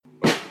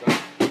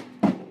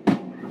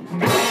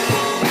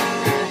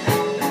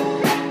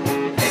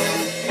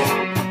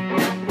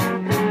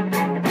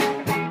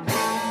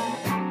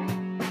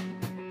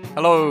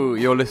Hello,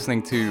 you're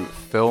listening to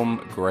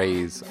Film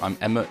Grays. I'm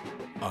Emmett.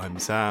 I'm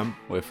Sam.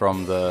 We're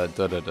from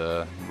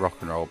the rock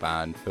and roll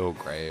band Phil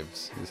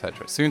Graves,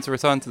 etc. Soon to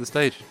return to the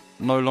stage.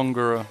 No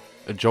longer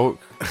a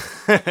joke.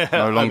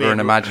 No longer an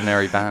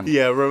imaginary band.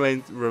 Yeah,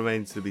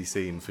 remains to be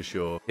seen for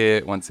sure.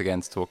 Here once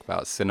again to talk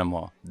about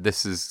cinema.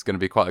 This is going to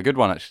be quite a good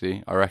one,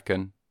 actually, I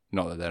reckon.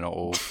 Not that they're not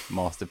all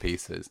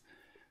masterpieces.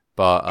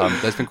 But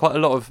there's been quite a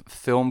lot of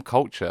film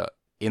culture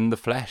in the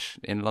flesh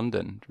in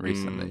London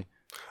recently.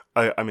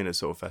 I mean, it's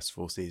sort of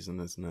festival season,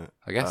 isn't it?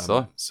 I guess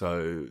so.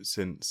 So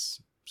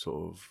since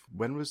sort of,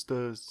 when was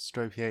the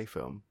Stropié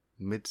film?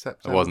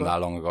 Mid-September? It wasn't that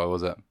long ago,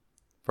 was it?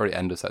 Probably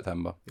end of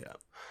September. Yeah.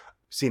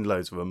 Seen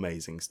loads of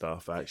amazing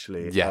stuff,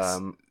 actually.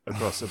 Yes.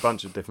 Across a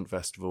bunch of different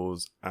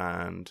festivals.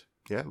 And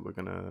yeah, we're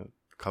going to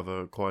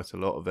cover quite a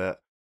lot of it.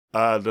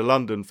 The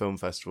London Film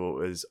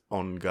Festival is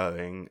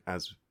ongoing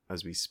as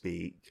we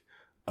speak.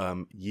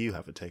 You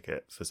have a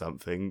ticket for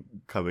something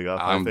coming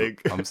up, I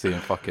think. I'm seeing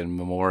fucking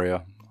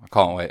Memoria. I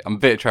can't wait. I'm a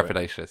bit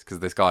trepidatious because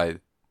this guy,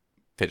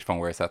 Pitchpong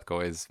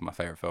Weerasethakul, is my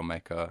favourite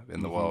filmmaker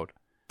in the world.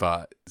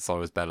 But so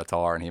was Béla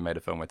Tarr, and he made a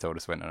film with Tilda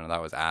Swinton, and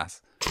that was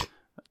ass.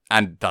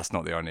 And that's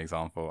not the only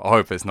example. I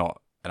hope it's not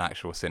an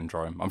actual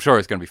syndrome. I'm sure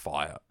it's going to be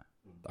fire.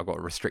 I've got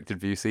a restricted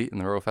view seat in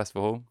the Royal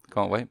Festival Hall.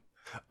 Can't wait.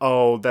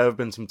 Oh, there have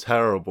been some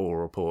terrible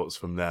reports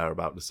from there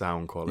about the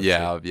sound quality.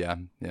 Yeah.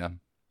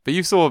 But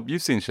you've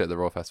seen shit at the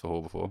Royal Festival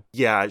Hall before.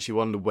 Yeah, actually,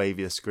 one of the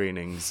waviest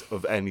screenings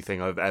of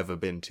anything I've ever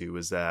been to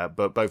was there.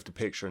 But both the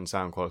picture and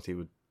sound quality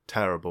were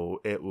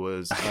terrible. It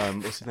was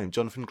what's his name?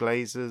 Jonathan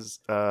Glazer's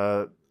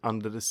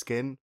Under the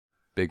Skin.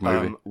 Big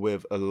movie.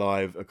 With a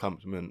live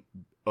accompaniment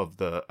of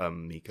the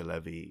Mika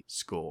Levy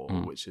score,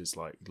 which is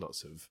like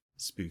lots of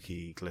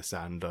spooky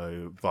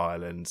glissando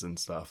violins and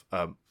stuff.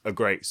 A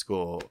great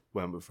score.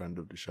 Went with friend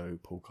of the show,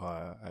 Paul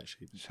Kaya,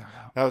 actually. Shout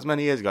out. That was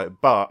many years ago.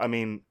 But I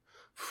mean,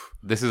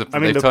 they've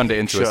the turned it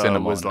into a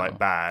cinema. Was now. like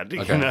bad.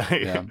 Okay, You know?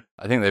 yeah.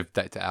 I think they've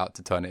decked it out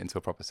to turn it into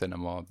a proper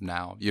cinema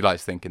now. You'd like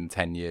to think in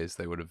 10 years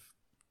they would have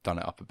done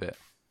it up a bit.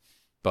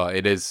 But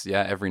it is,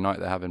 every night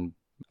they're having,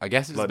 I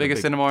guess it's Like the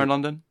biggest cinema in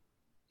London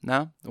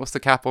now. What's the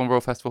cap on Royal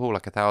Festival Hall?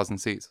 Like 1,000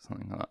 seats or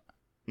something like that?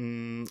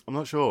 I'm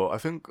not sure. I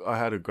think I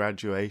had a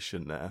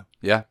graduation there.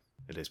 Yeah.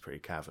 It is pretty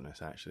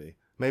cavernous, actually.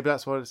 Maybe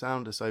that's why the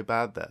sound is so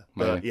bad there.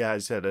 But Maybe. yeah,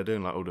 as I said, they're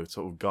doing like all the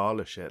sort of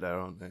gala shit there,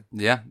 aren't they?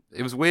 Yeah.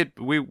 It was weird.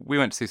 We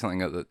went to see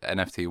something at the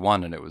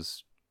NFT1 and it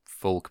was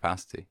full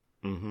capacity.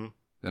 Mm-hmm.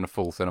 In a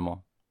full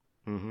cinema.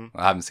 Mm-hmm.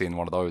 I haven't seen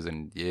one of those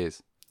in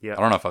years. Yeah.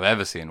 I don't know if I've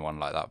ever seen one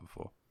like that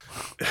before.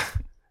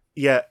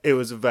 Yeah, it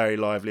was a very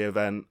lively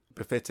event,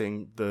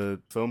 befitting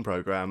the film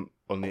programme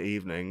on the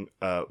evening,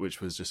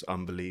 which was just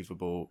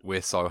unbelievable.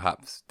 We're so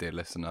haps, dear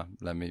listener.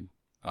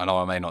 I know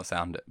I may not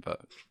sound it, but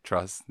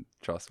trust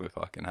we're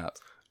fucking haps.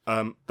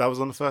 That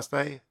was on the first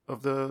day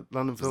of the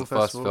London Film It's the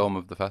first Festival. film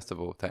of the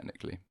festival,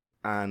 technically.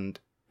 And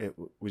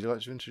would you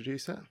like to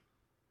introduce it?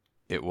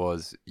 It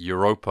was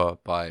Europa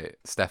by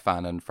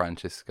Stefan and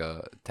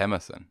Francisca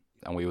Temerson.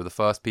 And we were the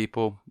first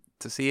people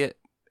to see it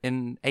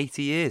in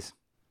 80 years.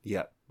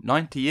 Yeah.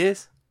 90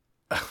 years?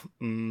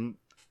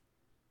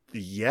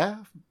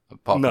 Yeah.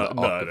 Apart from No, the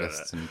no,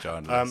 archivists and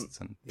journalists.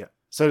 Yeah.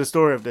 So the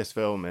story of this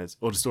film is,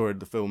 or the story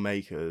of the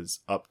filmmakers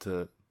up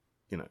to,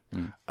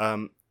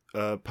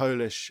 a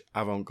Polish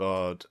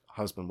avant-garde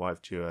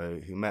husband-wife duo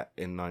who met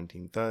in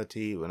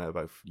 1930 when they were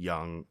both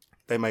young.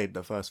 They made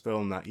their first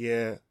film that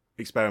year,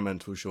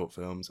 experimental short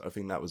films. I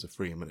think that was a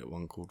 3-minute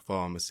one called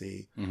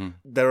Pharmacy. Mm-hmm.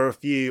 There are a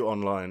few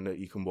online that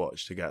you can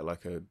watch to get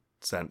like a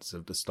sense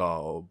of the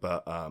style,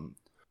 but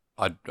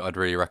I'd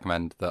really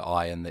recommend The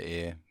Eye and the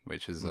Ear,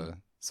 which is a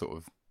sort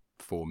of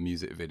for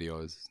music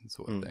videos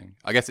sort of thing.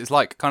 I guess it's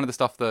like kind of the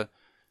stuff that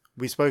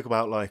we spoke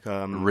about, like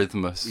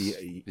Rhythmus.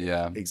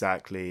 Yeah.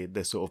 Exactly.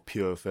 This sort of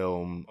pure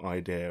film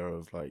idea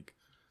of like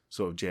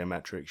sort of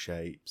geometric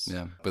shapes.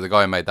 Yeah. But the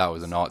guy who made that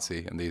was a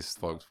Nazi and these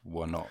folks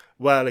were not.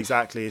 Well,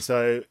 exactly.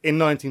 So in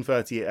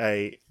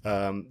 1938,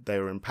 they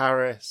were in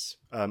Paris,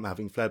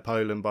 having fled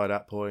Poland by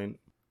that point.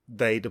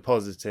 They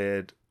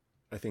deposited,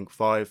 I think,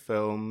 5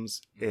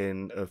 films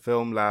in a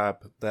film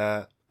lab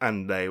there,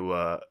 and they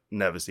were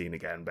never seen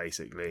again,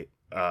 basically.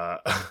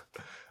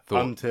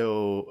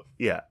 Until,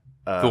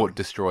 thought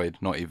destroyed,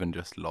 not even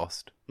just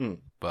lost,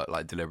 but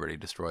like deliberately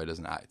destroyed as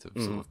an act of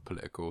sort of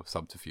political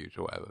subterfuge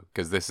or whatever.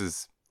 Because this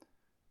is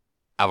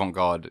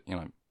avant-garde,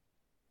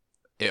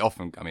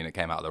 it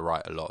came out of the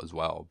right a lot as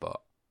well, but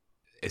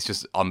it's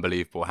just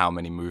unbelievable how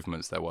many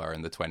movements there were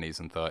in the 20s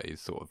and 30s,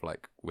 sort of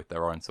like with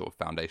their own sort of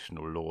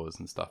foundational laws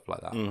and stuff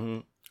like that. Mm-hmm.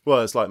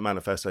 Well, it's like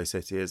Manifesto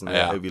City, isn't it?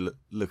 Yeah. If you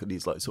look at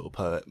these like sort of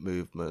poet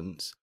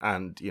movements,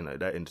 and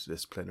they're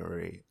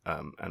interdisciplinary,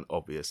 and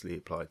obviously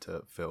apply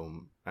to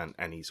film and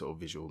any sort of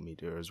visual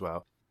media as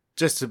well.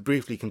 Just to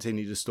briefly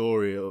continue the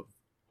story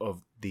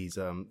of these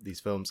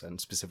films,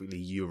 and specifically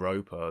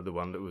Europa, the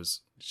one that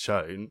was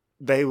shown,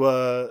 they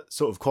were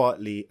sort of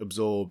quietly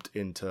absorbed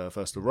into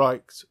first the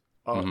Reich's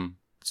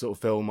sort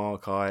of film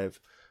archive.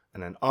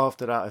 And then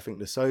after that, I think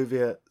the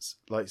Soviets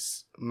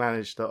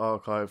managed to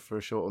archive for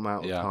a short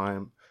amount of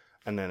time.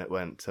 And then it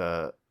went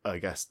to I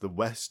guess, the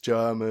West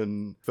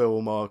German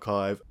Film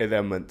Archive. It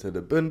then went to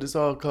the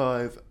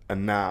Bundesarchive,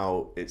 and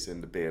now it's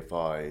in the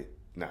BFI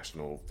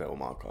National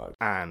Film Archive.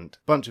 And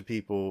a bunch of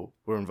people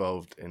were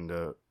involved in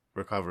the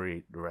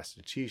recovery, the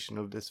restitution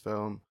of this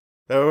film.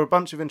 There were a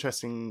bunch of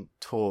interesting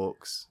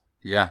talks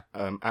Yeah.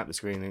 at the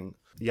screening.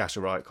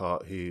 Yasha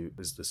Reichardt, who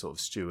was the sort of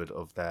steward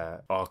of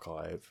their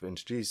archive,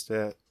 introduced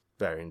it.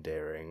 Very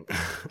endearing.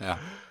 Yeah.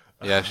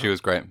 Yeah, she was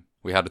great.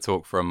 We had a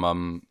talk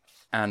from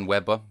Anne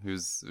Webber,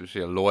 was she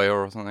a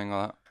lawyer or something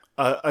like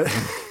that? I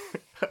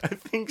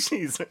think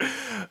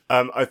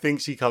I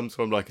think she comes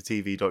from like a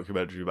TV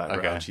documentary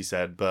background, Okay. she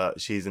said,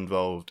 but she's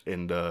involved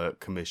in the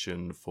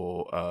Commission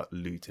for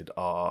Looted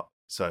Art.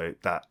 So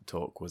that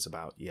talk was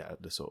about,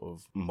 the sort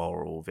of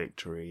moral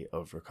victory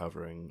of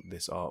recovering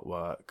this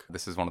artwork.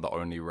 This is one of the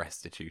only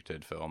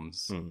restituted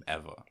films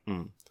ever.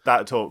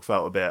 That talk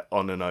felt a bit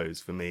on the nose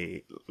for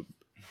me,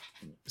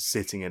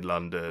 sitting in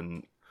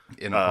London.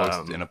 In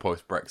a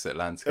post-Brexit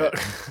landscape.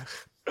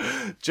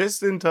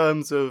 Just in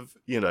terms of,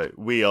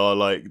 we are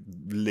like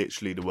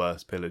literally the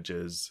worst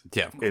pillagers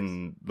Yeah, of course.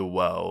 in the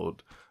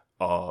world.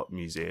 Our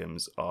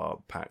museums are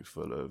packed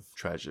full of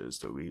treasures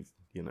that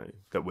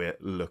that we're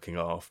looking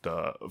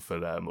after for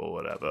them or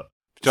whatever.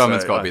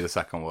 German's So, got to be the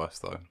second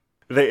worst, though.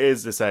 It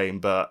is the same,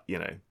 but,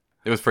 It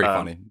was pretty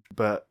funny.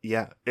 But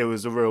yeah, it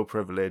was a real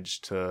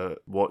privilege to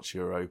watch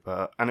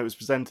Europa, and it was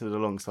presented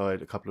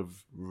alongside a couple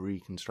of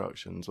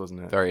reconstructions,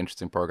 wasn't it? Very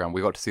interesting program.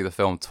 We got to see the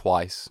film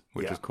twice,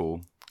 which Yeah. was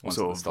cool. Once at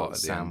Sort the of start,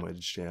 at the end.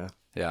 sandwiched, yeah.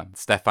 Yeah,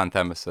 Stefan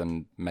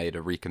Temerson made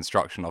a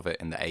reconstruction of it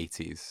in the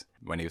 80s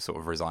when he was sort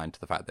of resigned to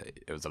the fact that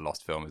it was a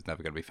lost film, it was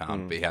never going to be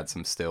found. But he had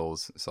some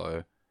stills,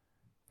 so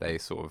they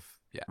sort of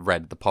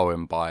read the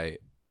poem by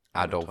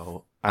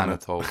Anatole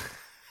Anatole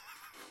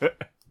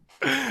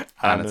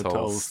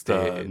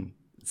Stern.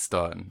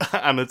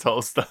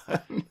 Anatole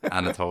Stern.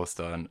 Anatole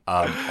Stern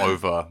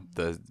over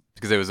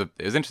because it was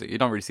interesting. You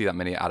don't really see that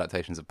many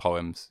adaptations of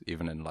poems,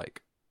 even in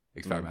like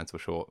experimental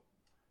short,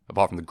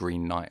 apart from The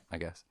Green Knight, I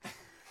guess.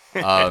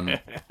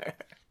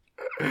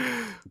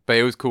 But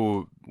it was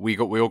cool. We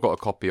all got a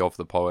copy of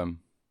the poem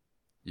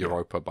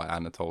Europa by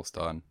Anatole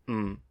Stern.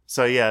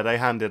 So yeah, they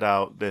handed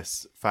out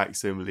this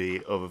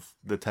facsimile of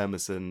the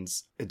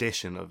Temerson's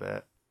edition of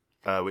it,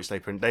 which they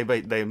print.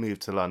 They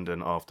moved to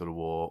London after the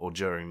war or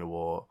during the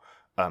war.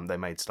 They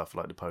made stuff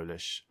like the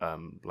Polish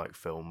like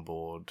film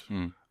board,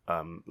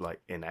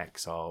 like In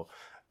Exile.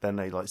 Then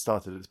they like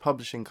started this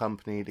publishing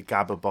company, the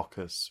Gabor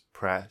Bockus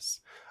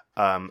Press,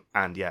 and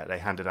they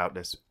handed out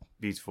this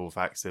beautiful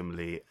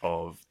facsimile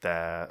of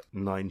their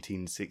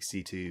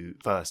 1962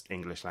 first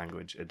English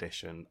language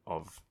edition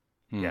of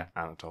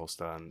Anatole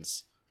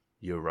Stern's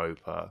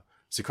Europa.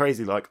 It's a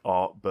crazy like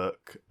art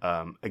book,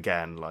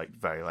 again like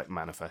very like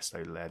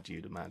manifesto led,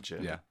 you'd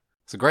imagine. Yeah,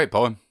 it's a great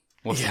poem.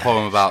 What's the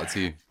poem about to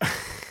you?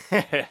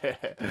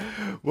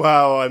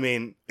 Well, I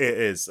mean, it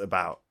is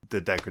about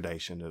the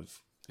degradation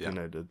of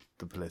the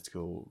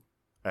political,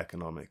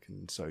 economic,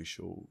 and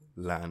social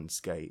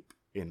landscape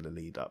in the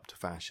lead up to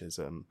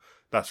fascism.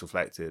 That's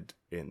reflected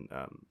in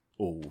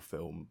all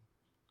film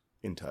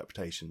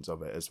interpretations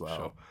of it as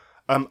well.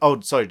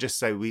 Sure. Sorry, just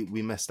say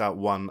we missed out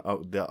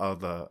the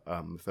other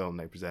film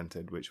they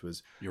presented, which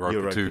was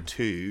Europa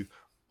 2.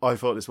 I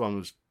thought this one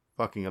was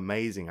fucking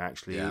amazing,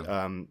 actually.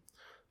 Yeah.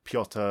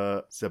 Piotr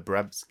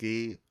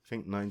Zabrebski, I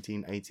think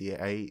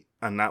 1988,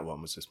 and that one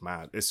was just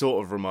mad. It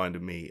sort of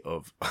reminded me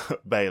of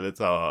Bela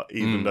Tar,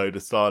 even though the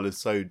style is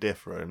so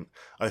different.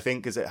 I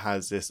think because it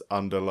has this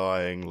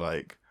underlying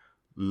like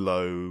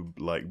low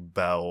like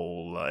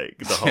bell like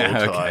the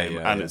whole time,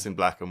 and it's in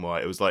black and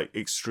white. It was like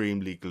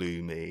extremely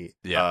gloomy,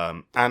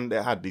 and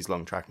it had these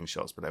long tracking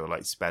shots, but they were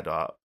like sped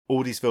up.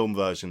 All these film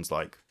versions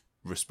like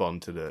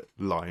respond to the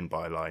line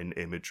by line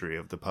imagery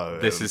of the poem.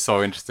 This is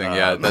so interesting.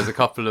 There's a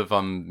couple of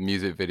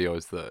music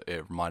videos that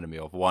it reminded me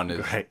of. One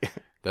is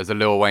there's a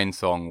Lil Wayne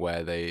song where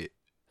I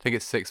think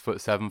it's 6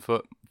 foot 7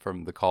 foot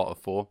from the Carter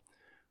 4,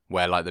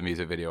 where like the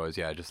music video is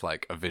just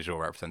like a visual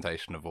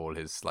representation of all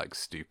his like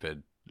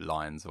stupid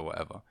lines or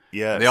whatever.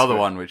 Yeah. The other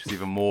one, which is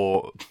even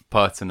more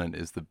pertinent,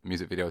 is the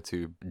music video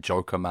to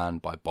Joker Man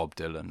by Bob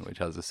Dylan, which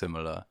has a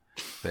similar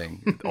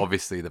thing.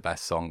 Obviously the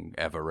best song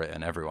ever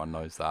written, everyone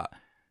knows that.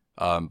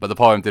 But the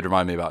poem did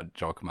remind me about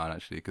Joker Man,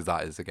 actually, because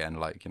that is again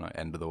like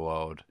end of the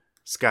world,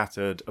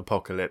 scattered,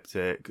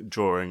 apocalyptic,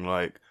 drawing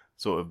like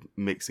sort of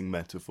mixing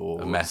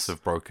metaphors, a mess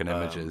of broken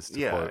images.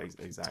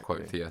 Exactly. To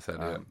quote T.S.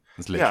 Eliot.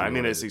 I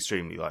mean it's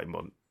extremely like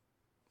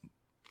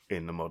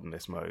in the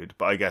modernist mode,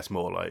 but I guess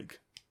more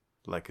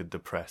like a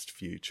depressed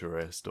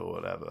futurist or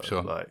whatever.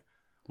 Sure. Like,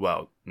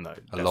 well, no,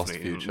 a lost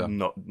future.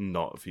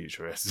 Not a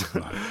futurist.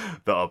 No.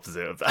 The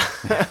opposite of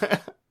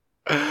that.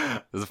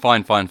 There's a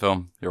fine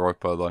film,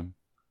 Europa though,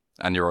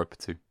 and Europa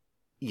 2.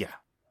 Yeah,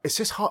 it's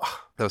just hot.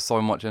 There was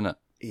so much in it.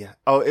 Yeah.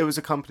 Oh, it was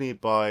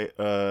accompanied by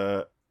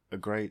a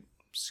great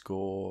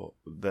score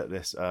that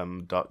this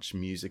Dutch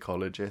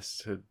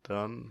musicologist had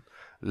done.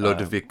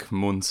 Lodewijk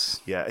Muns.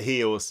 Yeah,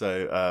 he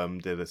also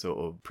did a sort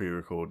of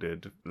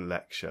pre-recorded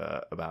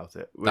lecture about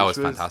it. That was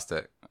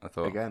fantastic, I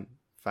thought. Again,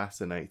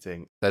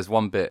 fascinating. There's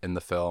one bit in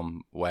the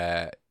film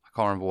where I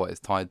can't remember what it's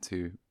tied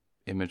to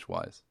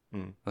image-wise.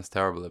 That's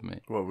terrible of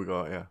me. What have we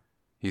got? Yeah.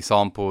 He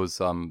samples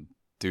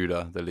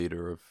Duda, the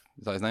leader of...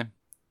 Is that his name?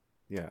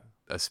 Yeah.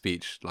 A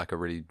speech, like a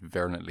really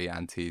virulently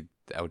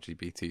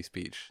anti-LGBT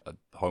speech, a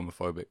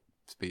homophobic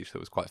speech that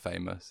was quite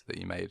famous that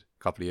he made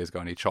a couple of years ago,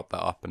 and he chopped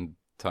that up and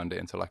turned it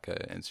into like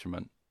an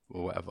instrument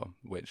or whatever,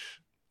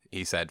 which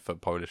he said for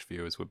Polish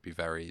viewers would be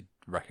very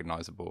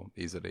recognizable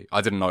easily.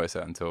 I didn't notice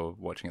it until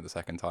watching it the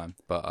second time,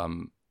 but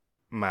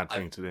mad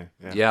thing to do.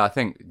 Yeah, I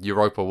think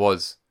Europa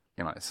was,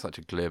 you know, it's such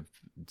a glib,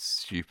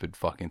 stupid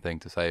fucking thing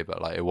to say,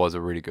 but like it was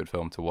a really good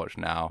film to watch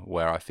now,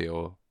 where I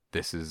feel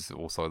this is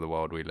also the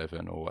world we live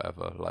in or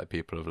whatever. Like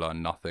people have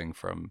learned nothing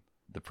from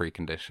the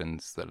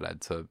preconditions that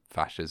led to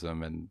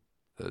fascism in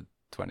the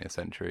 20th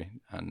century,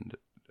 and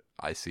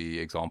I see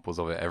examples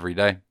of it every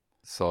day.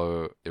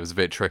 So it was a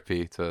bit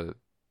trippy to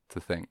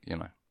think, you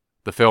know,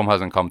 the film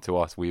hasn't come to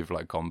us, we've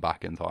like gone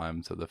back in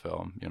time to the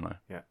film, you know.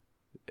 Yeah.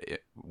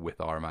 With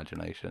our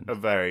imagination. A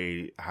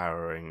very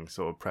harrowing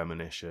sort of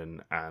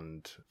premonition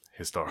and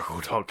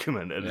historical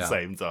document at the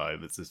same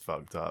time. It's just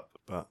fucked up.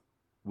 But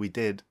we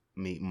did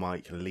meet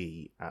Mike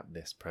Lee at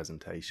this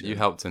presentation. You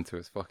helped into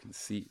his fucking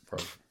seat, bro.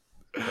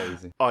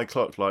 Crazy. I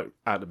clocked like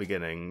at the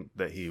beginning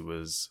that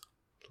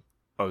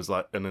I was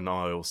like in an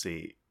aisle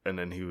seat, and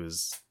then he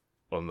was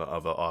on the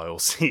other aisle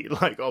seat,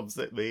 like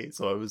opposite me.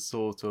 So I was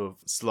sort of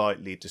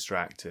slightly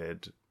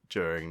distracted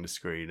during the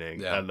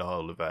screening and the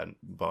whole event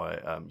by,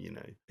 you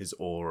know, his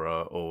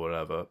aura or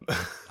whatever.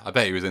 I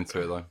bet he was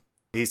into it though.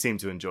 He seemed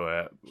to enjoy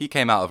it. He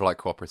came out of like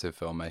cooperative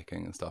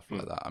filmmaking and stuff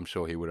like that. I'm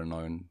sure he would have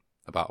known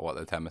about what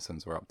the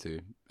Temesons were up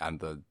to, and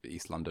the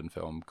East London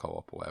Film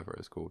Co-op or whatever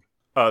it's called.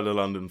 Oh, the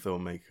London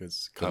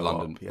Filmmakers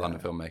Co-op. The London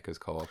Filmmakers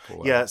Co-op or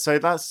whatever. Yeah, so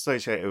that's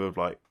associated with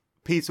like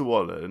Peter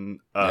Wallen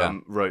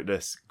wrote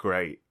this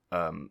great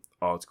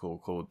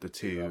article called The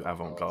Two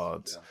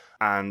Avant-Gardes.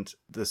 And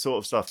the sort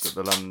of stuff that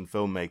the London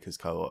Filmmakers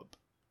Co-op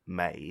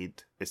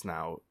made is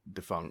now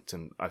defunct,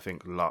 and I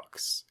think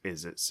Lux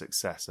is its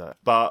successor.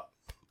 But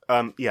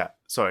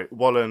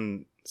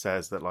Wallen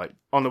says that, like,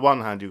 on the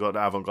one hand, you've got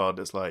the avant-garde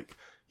that's like,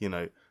 you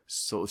know,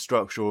 sort of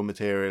structural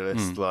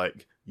materialist,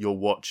 like you're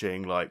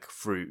watching like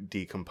fruit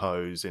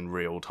decompose in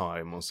real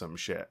time or some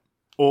shit.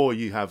 Or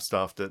you have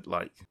stuff that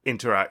like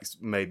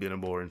interacts maybe in a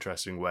more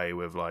interesting way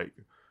with like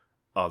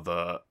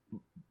other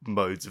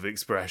modes of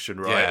expression,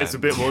 right? It's a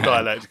bit more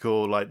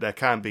dialectical. Like there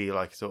can be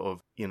like sort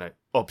of, you know,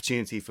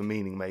 opportunity for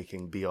meaning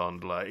making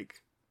beyond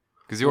like,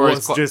 because you're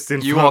always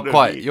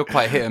you're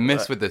quite hit and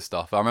miss with this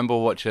stuff. I remember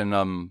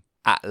watching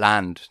At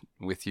Land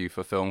with You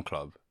for Film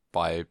Club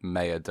by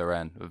Maya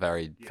Deren, a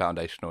very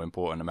foundational,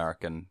 important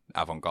American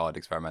avant-garde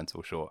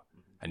experimental short,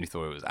 and you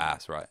thought it was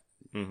ass, right?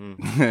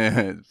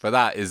 But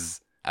that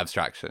is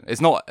abstraction.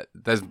 It's not.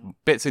 There's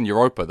bits in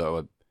Europa that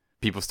are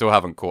people still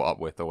haven't caught up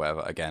with or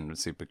whatever. Again, a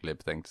super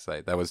glib thing to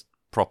say. There was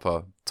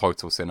proper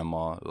total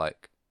cinema,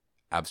 like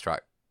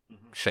abstract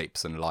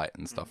shapes and light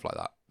and stuff like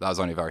that. That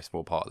was only a very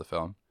small part of the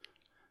film,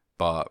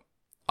 but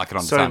I can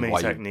understand so many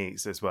why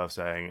techniques, it's worth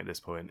saying at this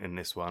point in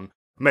this one.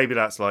 Maybe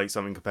that's like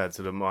something compared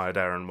to the Maya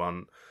Deren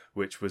one,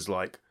 which was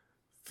like,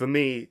 for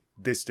me,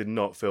 this did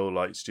not feel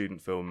like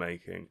student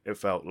filmmaking. It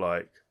felt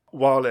like,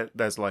 while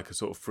there's like a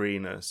sort of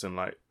freeness and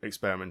like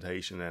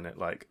experimentation in it,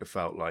 like it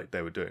felt like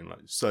they were doing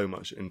like so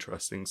much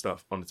interesting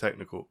stuff on a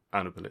technical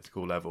and a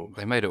political level.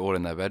 They made it all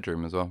in their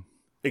bedroom as well.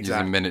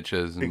 Exactly. Using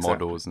miniatures and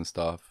models and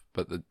stuff.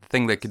 But the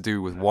thing they could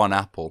do with one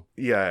apple,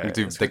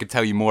 they could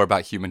tell you more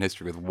about human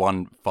history with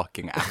one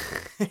fucking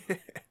apple.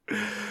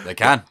 They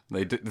can.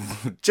 They do.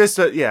 Just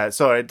for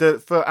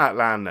At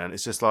Land, then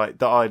it's just like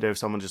the idea of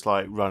someone just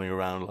like running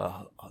around,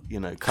 like, you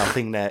know,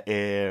 cupping their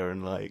ear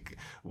and like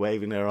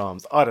waving their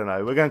arms. I don't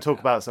know. We're going to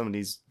talk about some of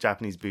these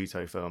Japanese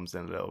Buto films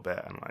in a little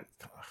bit, and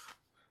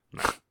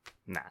like,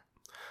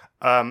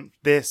 nah.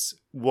 This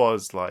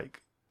was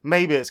like,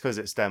 maybe it's because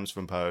it stems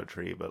from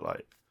poetry, but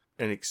like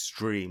an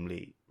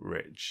extremely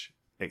rich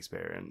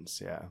experience.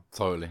 Yeah,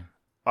 totally.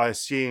 I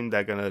assume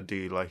they're going to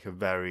do like a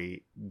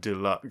very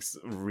deluxe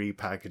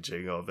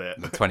repackaging of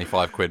it. The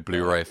 25 quid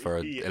Blu-ray for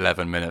an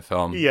 11-minute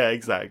film. Yeah,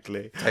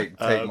 exactly. Take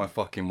my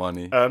fucking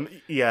money. But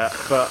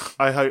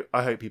I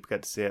hope people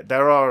get to see it.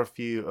 There are a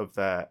few of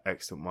their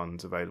excellent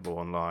ones available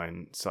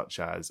online,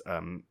 such as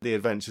The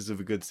Adventures of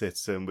a Good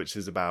Citizen, which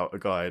is about a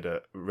guy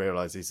that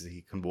realizes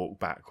he can walk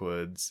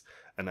backwards,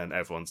 and then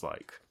everyone's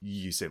like,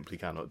 you simply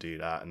cannot do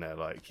that, and they're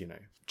like, you know,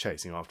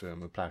 chasing after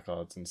him with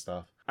placards and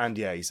stuff. And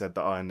yeah, he said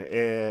that Eye in the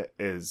Ear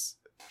is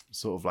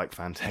sort of like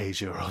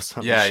Fantasia or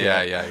something.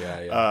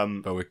 Yeah.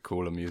 But with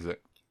cooler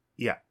music.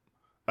 Yeah.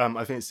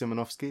 I think it's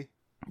Simonovsky.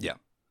 Yeah.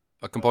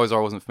 A composer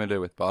I wasn't familiar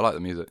with, but I like the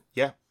music.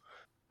 Yeah.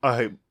 I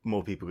hope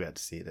more people get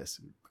to see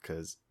this,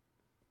 because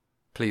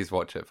please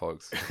watch it,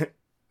 folks.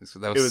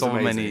 There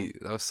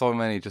were so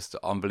many just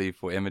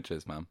unbelievable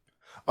images, man.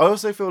 I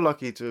also feel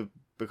lucky to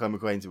become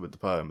acquainted with the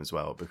poem as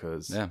well,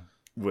 because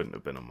wouldn't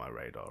have been on my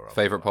radar.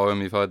 Favourite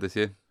poem you've heard this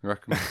year, you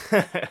reckon?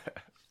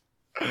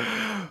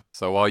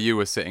 So while you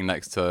were sitting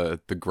next to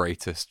the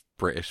greatest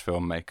British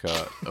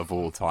filmmaker of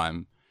all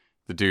time,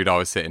 the dude I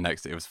was sitting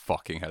next to, it was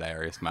fucking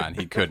hilarious, man.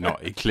 He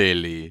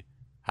clearly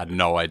had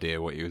no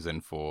idea what he was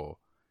in for.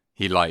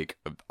 He, like,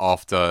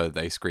 after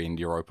they screened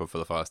Europa for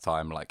the first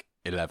time, like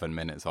 11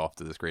 minutes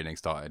after the screening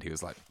started, he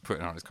was like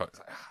putting on his coat,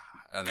 like,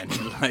 and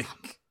then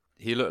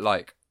he looked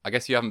like, I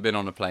guess you haven't been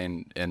on a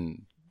plane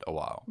in a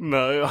while.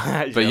 No,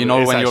 but you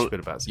know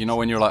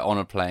when you're like on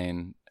a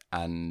plane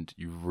and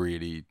you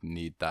really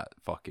need that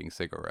fucking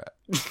cigarette.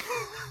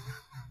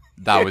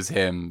 That was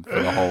him for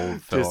the whole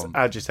film. Just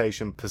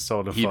agitation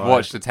personified. He'd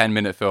watched a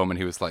 10-minute film and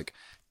he was like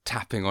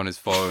tapping on his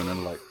phone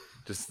and like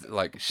just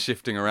like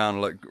shifting around,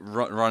 like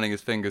running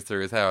his fingers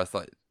through his hair. I was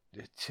like,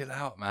 chill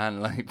out,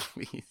 man, like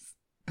please.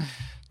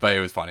 But it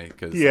was funny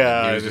because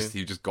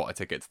he just got a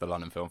ticket to the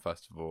London Film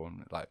Festival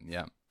and like,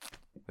 yeah,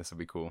 this will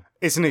be cool.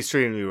 It's an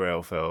extremely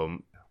real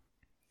film.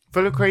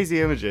 Full of crazy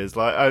images,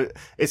 like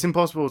it's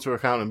impossible to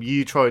recount them.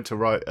 You tried to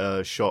write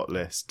a shot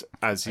list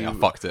as you I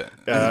fucked it,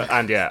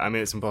 and yeah, I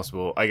mean it's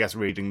impossible. I guess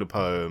reading the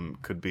poem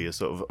could be a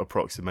sort of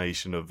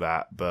approximation of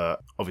that,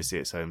 but obviously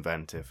it's so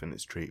inventive in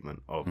its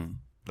treatment of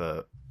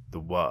the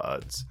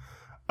words.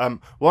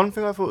 One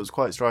thing I thought was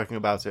quite striking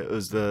about it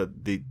was the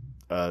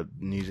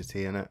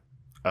nudity in it,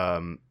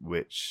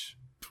 which.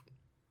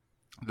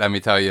 Let me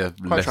tell you,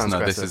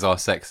 listener, this is our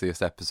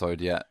sexiest episode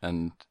yet,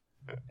 and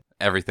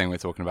everything we're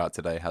talking about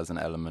today has an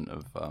element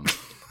of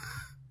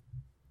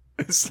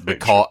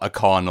a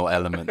carnal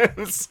element.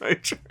 It's so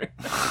true.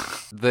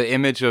 The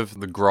image of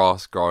the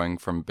grass growing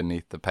from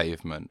beneath the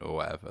pavement or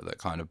whatever that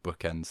kind of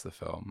bookends the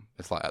film,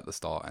 it's like at the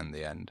start and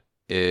the end,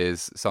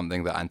 is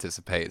something that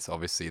anticipates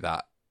obviously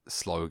that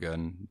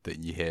slogan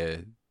that you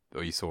hear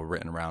or you saw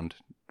written around,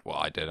 well,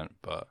 I didn't,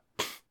 but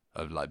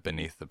of like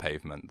beneath the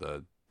pavement,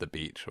 the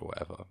beach or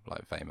whatever,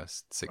 like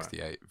famous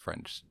 68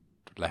 French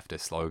leftist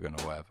slogan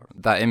or whatever.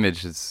 That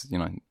image is, you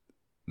know,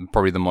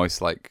 probably the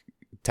most like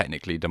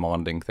technically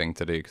demanding thing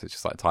to do because it's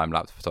just like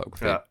time-lapse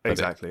photography. Yeah,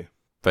 exactly.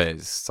 But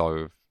it's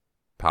so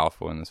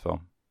powerful in this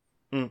film,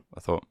 I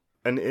thought.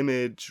 An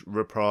image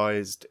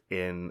reprised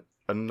in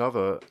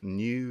another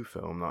new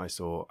film that I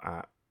saw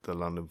at the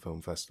London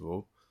Film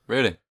Festival.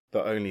 Really?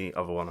 The only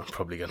other one I'm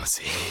probably going to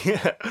see,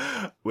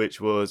 which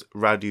was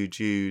Radu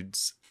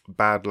Jude's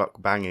Bad Luck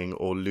Banging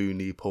or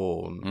Loony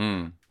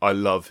Porn. I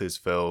love his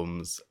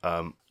films.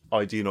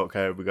 I Do Not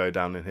Care If We Go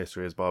Down in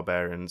History as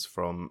Barbarians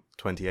from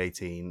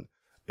 2018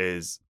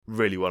 is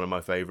really one of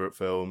my favourite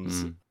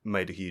films.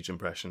 Made a huge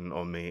impression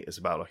on me. It's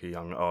about like a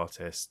young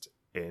artist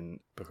in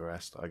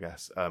Bucharest, I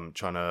guess,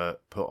 trying to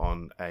put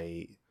on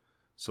a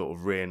sort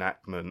of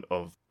reenactment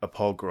of a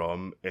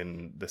pogrom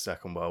in the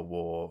Second World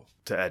War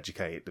to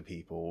educate the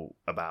people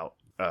about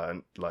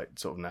like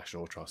sort of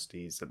national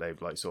atrocities that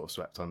they've like sort of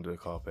swept under the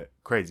carpet.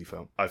 Crazy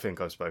film. I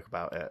think I spoke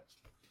about it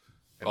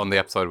on the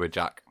episode with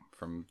Jack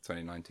from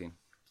 2019.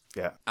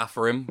 Yeah.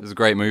 Afarim is a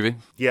great movie.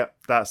 Yeah,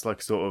 that's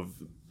like sort of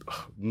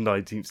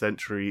 19th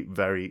century,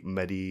 very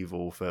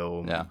medieval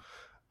film. Yeah.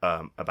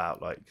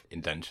 About like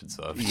indentured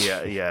servants.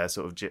 Yeah,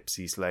 sort of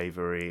gypsy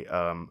slavery.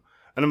 An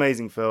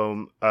amazing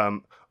film.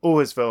 All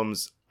his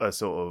films are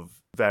sort of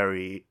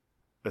very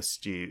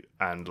astute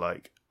and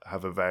like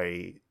have a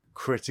very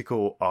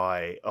critical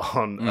eye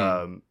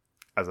on,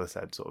 as I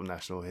said, sort of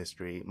national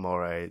history,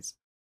 mores.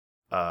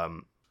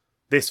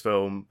 This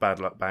film, Bad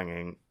Luck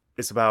Banging,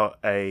 it's about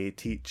a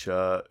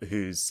teacher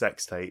whose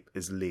sex tape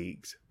is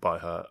leaked by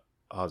her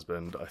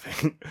husband, I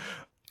think.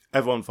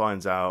 Everyone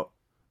finds out,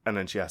 and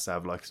then she has to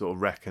have like sort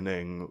of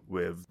reckoning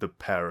with the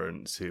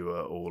parents who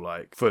are all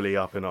like fully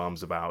up in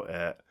arms about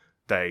it.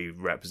 They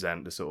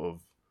represent the sort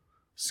of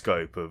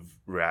scope of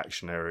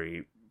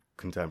reactionary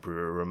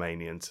contemporary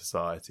Romanian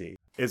society.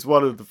 It's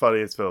one of the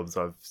funniest films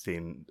I've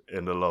seen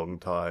in a long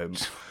time.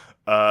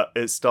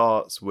 It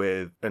starts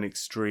with an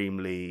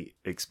extremely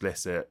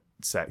explicit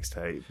sex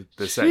tape.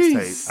 The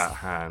sex tape at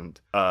hand.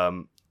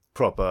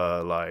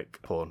 Proper like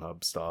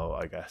Pornhub style,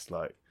 I guess,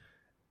 like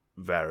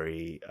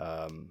very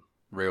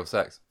real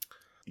sex.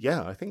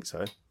 Yeah, I think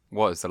so.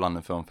 What has the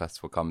London Film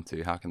Festival come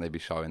to? How can they be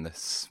showing this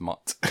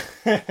smut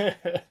to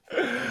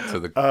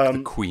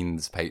the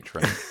Queen's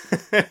patron?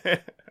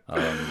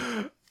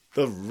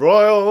 The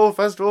Royal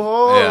Festival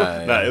Hall.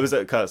 Yeah. No, it was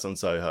at Kurt's on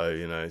Soho,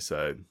 you know,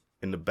 so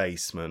in the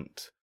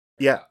basement.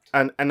 Yeah,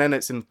 and then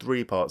it's in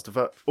 3 parts.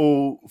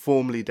 All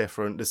formally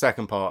different. The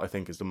second part, I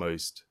think, is the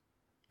most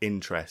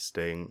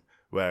interesting,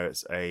 where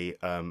it's a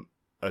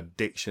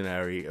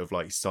dictionary of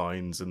like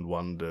signs and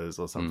wonders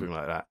or something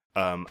like that.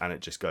 And it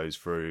just goes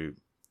through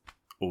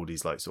all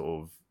these like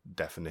sort of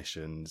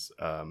definitions.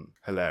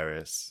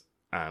 Hilarious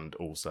and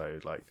also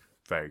like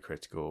very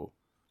critical,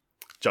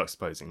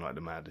 juxtaposing like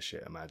the maddest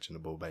shit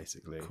imaginable,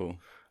 basically. Cool.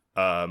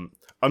 I'm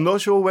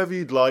not sure whether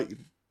you'd like.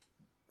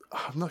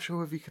 I'm not sure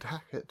whether you could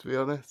hack it, to be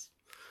honest.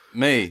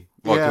 Me?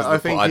 Well, yeah, I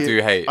think I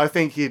do hate. I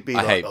think you'd be. I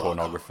like, hate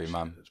pornography,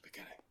 man.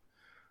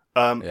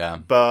 Yeah,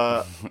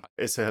 but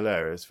it's a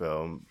hilarious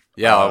film.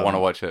 Yeah, I want to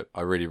watch it.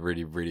 I really,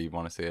 really, really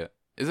want to see it.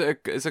 Is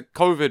it a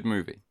COVID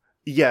movie?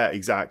 Yeah,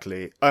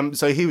 exactly.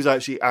 So he was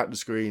actually at the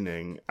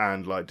screening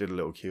and like did a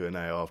little Q&A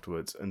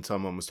afterwards, and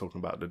someone was talking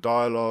about the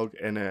dialogue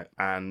in it,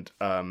 and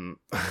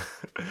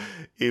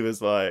he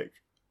was like,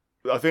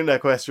 I think their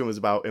question was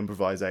about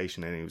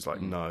improvisation, and he was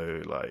like,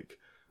 no, like,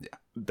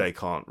 they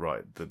can't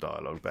write the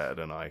dialogue better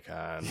than I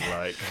can.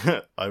 Like,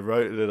 I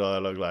wrote the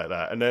dialogue like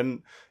that. And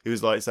then he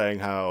was like saying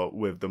how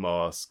with the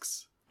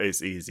masks,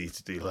 it's easy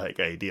to do like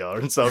ADR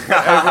and stuff.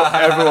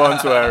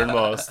 Everyone's wearing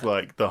masks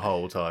like the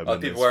whole time. Oh,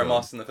 people wearing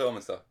masks in the film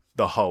and stuff?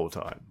 The whole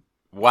time.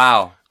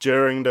 Wow.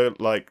 During the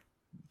like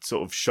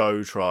sort of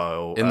show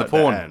trial in at the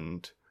porn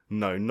end.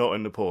 No, not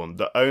in the porn.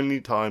 The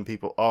only time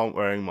people aren't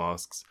wearing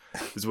masks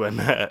is when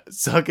they're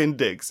sucking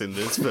dicks in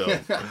this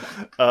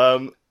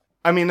film.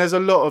 I mean, there's a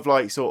lot of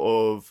like sort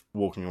of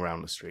walking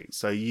around the street,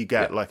 so you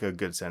get like a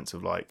good sense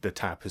of like the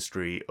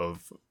tapestry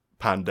of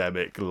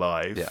pandemic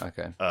life. Yeah,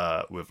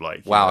 okay. With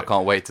like, wow, I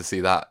can't wait to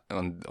see that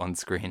on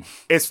screen.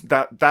 It's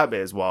that bit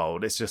is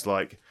wild. It's just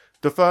like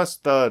the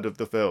first third of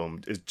the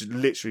film is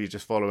literally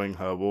just following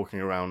her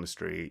walking around the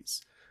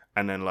streets,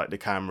 and then like the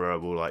camera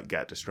will like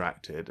get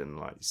distracted and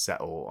like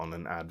settle on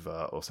an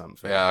advert or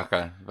something. Yeah,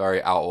 okay.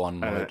 Very out one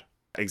mode.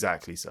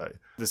 Exactly so.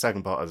 The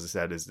second part, as I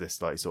said, is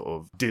this like sort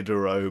of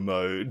Diderot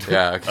mode.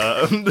 Yeah.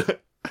 Okay.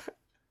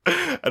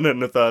 And then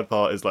the third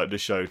part is like the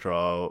show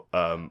trial,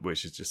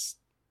 which is just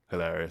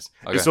hilarious.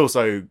 Okay. It's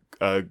also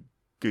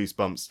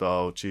Goosebumps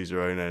style, choose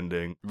your own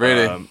ending.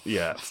 Really?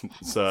 Yeah.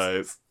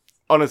 So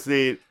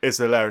honestly,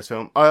 it's a hilarious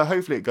film.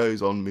 Hopefully it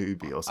goes on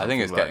movie or something. I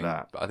think it's like getting.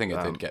 that. I think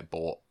it did get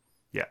bought.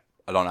 Yeah.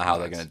 I don't know how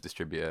they're going to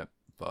distribute it,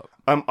 but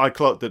I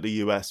clocked that the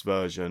US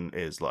version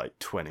is like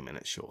 20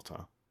 minutes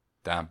shorter.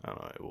 Damn. And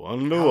I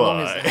wonder how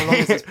why. How long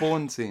is this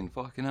porn scene?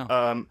 Fucking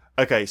hell.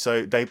 Okay,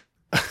 so they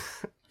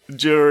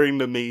during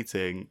the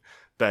meeting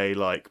they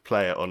like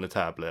play it on the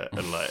tablet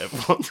and like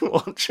everyone's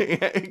watching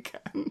it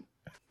again.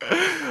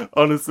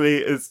 Honestly,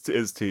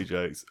 it's two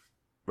jokes.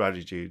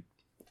 Radley Jude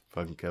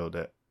fucking killed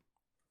it.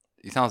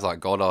 He sounds like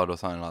Goddard or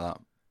something like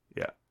that.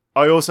 Yeah.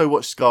 I also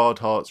watched Scarred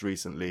Hearts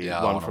recently,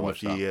 Yeah, one from a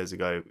few years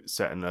ago,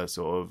 set in a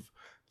sort of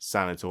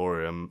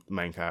sanatorium,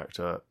 main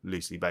character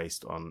loosely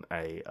based on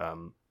a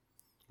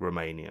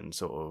Romanian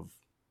sort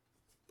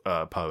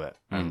of poet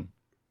and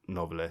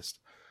novelist,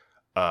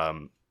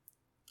 and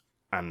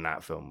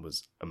that film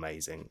was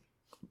amazing.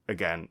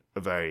 Again, a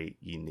very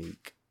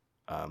unique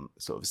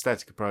sort of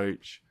aesthetic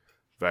approach,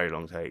 very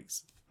long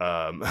takes,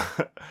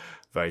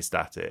 very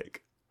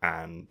static,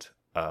 and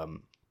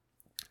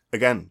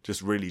again,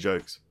 just really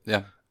jokes.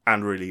 Yeah,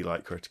 and really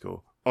like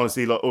critical.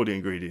 Honestly, like all the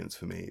ingredients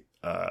for me.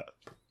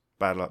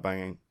 Bad Luck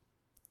Banging,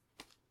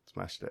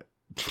 smashed it.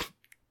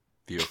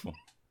 Beautiful.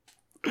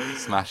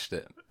 Smashed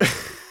it.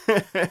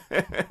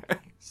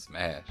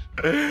 Smash.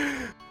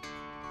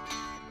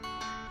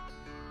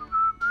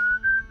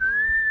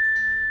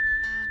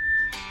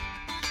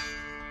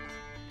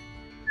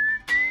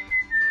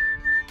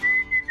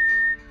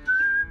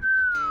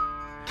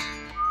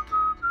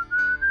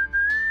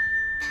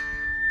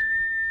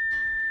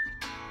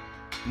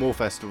 More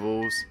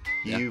festivals.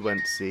 Yeah. You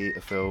went to see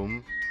a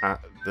film at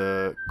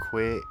the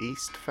Queer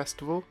East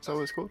Festival. Is that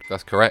what it's called?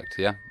 That's correct,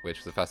 yeah. Which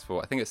is a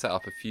festival. I think it's set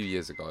up a few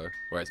years ago,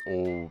 where it's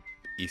all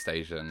East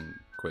Asian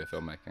queer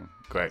filmmaking.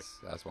 Great,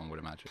 as one would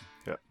imagine.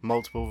 Yeah,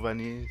 multiple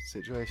venue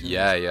situations.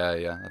 Yeah.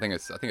 I think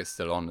it's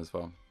still on as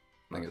well.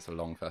 I think it's a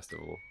long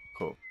festival.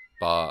 Cool.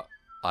 But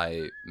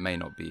I may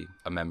not be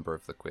a member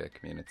of the queer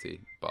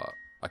community, but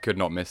I could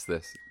not miss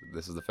this.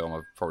 This is the film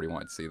I've probably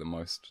wanted to see the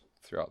most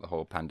throughout the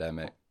whole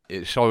pandemic.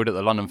 It showed at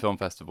the London Film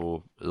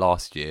Festival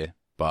last year,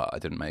 but I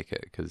didn't make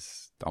it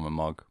because I'm a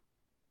mug.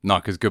 No,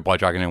 because Goodbye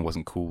Dragon Inn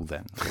wasn't cool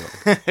then.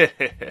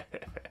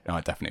 No,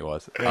 it definitely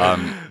was.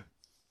 I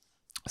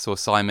saw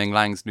Tsai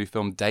Ming-Lang's new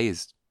film,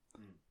 Days.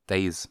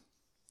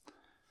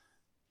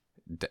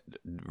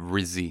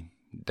 Rizzy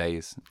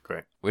Days.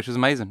 Great. Which was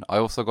amazing. I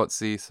also got to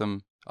see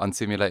some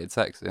unsimulated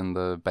sex in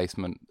the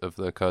basement of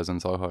the Curzon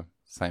Soho,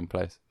 same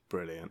place.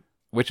 Brilliant.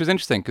 Which was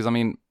interesting because, I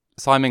mean,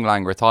 Tsai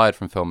Ming-Lang retired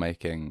from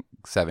filmmaking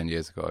 7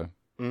 years ago.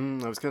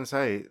 I was going to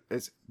say,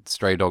 it's...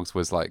 Stray Dogs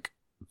was like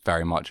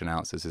very much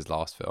announced as his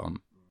last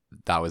film.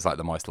 That was like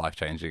the most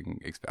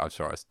life-changing experience. I'm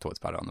sure I talked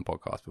about it on the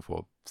podcast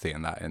before,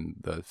 seeing that in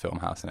the film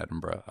house in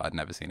Edinburgh. I'd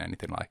never seen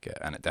anything like it,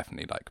 and it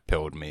definitely like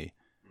pilled me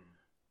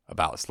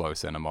about slow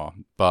cinema.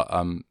 But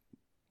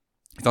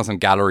he's done some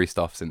gallery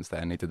stuff since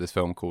then. He did this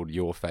film called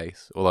Your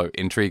Face, although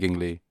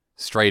intriguingly,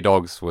 Stray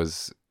Dogs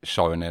was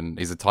shown in...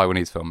 He's a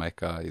Taiwanese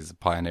filmmaker. He's a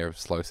pioneer of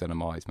slow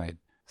cinema. He's made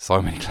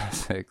so many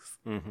classics.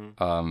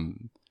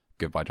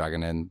 Goodbye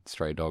Dragon Inn,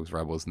 Stray Dogs,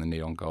 Rebels and the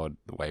Neon God,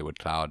 The Wayward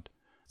Cloud.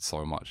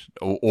 So much.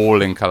 All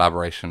in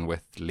collaboration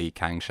with Li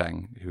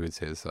Kangsheng, who is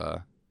his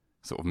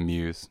sort of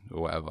muse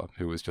or whatever,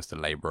 who was just a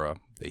labourer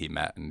that he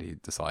met and he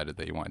decided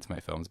that he wanted to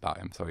make films about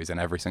him. So he's in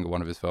every single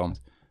one of his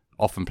films,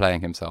 often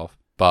playing himself.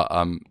 But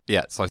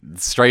yeah, so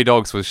Stray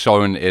Dogs was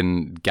shown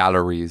in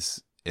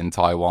galleries in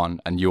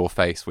Taiwan, and Your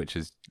Face, which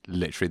is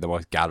literally the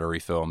most gallery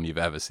film you've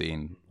ever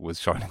seen was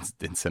shown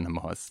in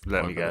cinemas.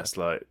 Let me guess,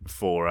 like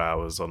 4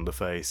 hours on the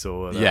face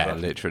or whatever. Yeah,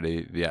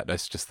 literally. Yeah,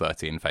 there's just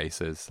 13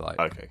 faces, like,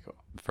 Okay, cool.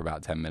 for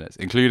about 10 minutes,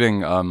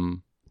 including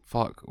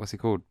what's he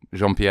called?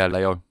 Jean-Pierre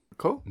Léaud.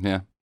 Cool.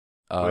 Yeah.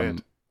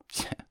 Weird.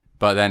 Yeah.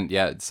 But then,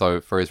 yeah, so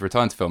for his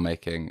return to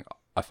filmmaking,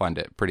 I find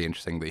it pretty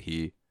interesting that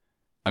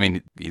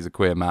he's a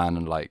queer man,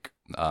 and like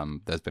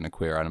there's been a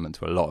queer element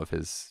to a lot of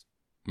his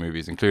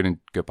movies, including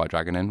Goodbye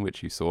Dragon Inn,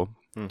 which you saw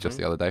just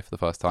the other day for the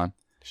first time.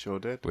 Sure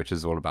did. Which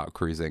is all about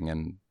cruising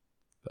in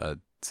a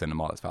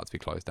cinema that's about to be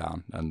closed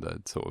down and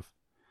the sort of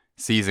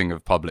seizing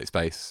of public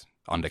space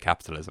under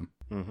capitalism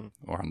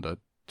or under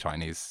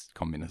Chinese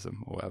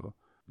communism or whatever.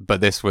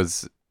 But this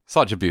was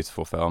such a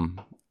beautiful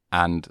film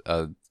and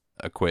a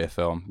queer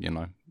film, you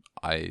know.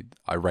 I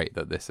rate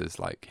that this is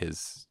like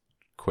his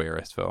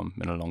queerest film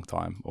in a long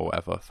time or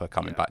whatever for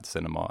coming back to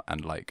cinema,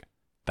 and like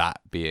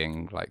that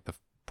being like the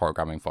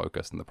programming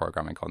focus and the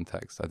programming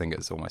context. I think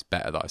it's almost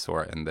better that I saw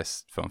it in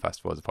this film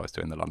festival as opposed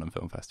to in the London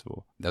Film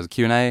Festival. There was a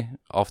Q&A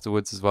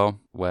afterwards as well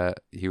where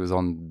he was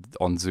on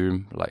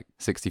Zoom, like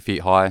 60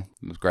 feet high.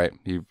 It was great.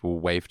 He all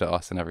waved at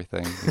us and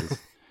everything. He was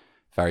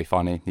very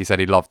funny. He said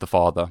he loved The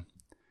Father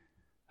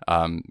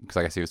because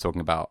I guess he was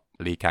talking about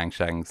Li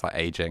Kangsheng's like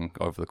aging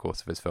over the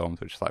course of his films,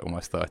 which is like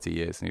almost 30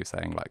 years, and he was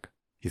saying like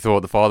he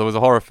thought The Father was a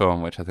horror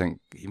film, which I think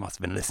he must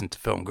have been listening to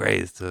Film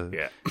Graze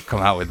to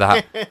come out with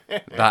that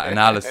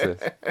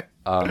analysis.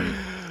 I'm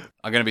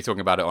going to be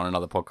talking about it on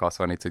another podcast,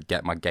 so I need to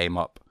get my game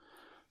up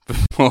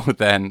before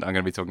then. I'm going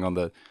to be talking on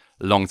the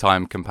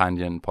Longtime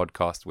Companion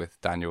podcast with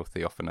Daniel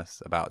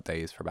Theophanous about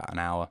Days for about an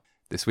hour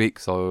this week.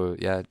 So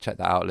yeah, check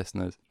that out,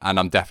 listeners. And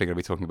I'm definitely going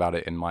to be talking about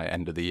it in my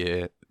end of the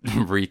year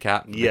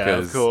recap. Yeah,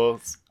 of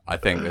course. I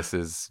think this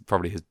is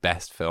probably his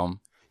best film.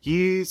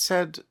 You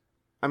said,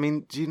 I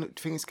mean, do you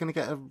think it's going to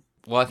get a...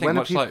 Well, I think when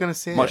are people going to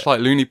see it? Much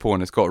like Looney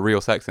Porn, it's got real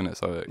sex in it,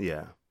 so it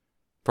yeah,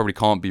 probably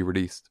can't be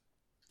released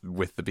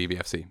with the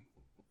BBFC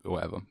or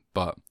whatever.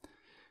 But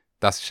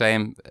that's a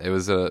shame. It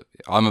was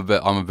I'm a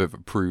bit of a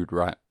prude,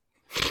 right?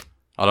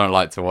 I don't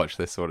like to watch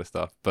this sort of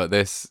stuff. But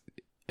it's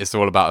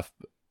all about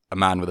a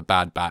man with a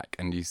bad back,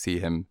 and you see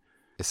him.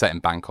 It's set in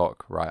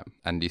Bangkok, right?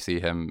 And you see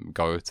him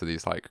go to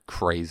these like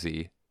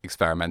crazy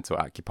experimental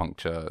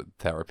acupuncture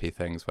therapy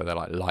things where they're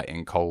like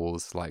lighting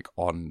coals like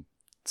on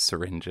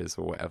syringes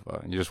or whatever,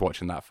 and you're just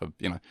watching that for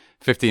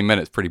 15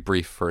 minutes, pretty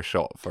brief for a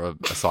shot for a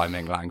Tsai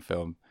Ming-Lang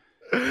film.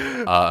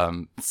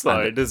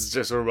 Sorry, this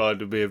just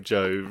reminded me of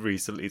Joe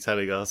recently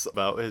telling us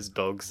about his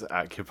dog's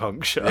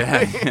acupuncture.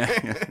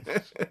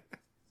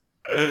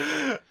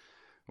 Yeah.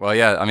 Well,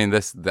 yeah, I mean, the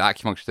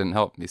acupuncture didn't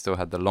help. He still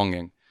had the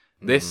longing.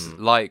 This,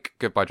 like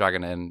Goodbye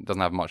Dragon Inn,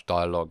 doesn't have much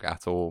dialogue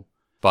at all,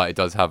 but it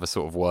does have a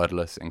sort of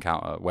wordless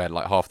encounter where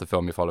like half the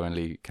film you're following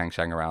Li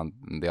Kangsheng around,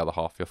 and the other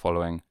half you're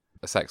following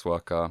a sex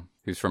worker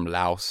who's from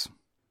Laos.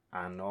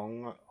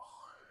 Anong.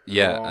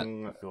 Yeah.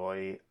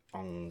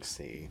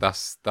 Ongsi.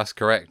 That's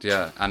correct,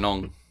 yeah.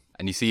 Anong.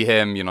 And you see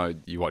him,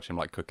 you watch him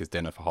like cook his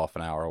dinner for half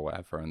an hour or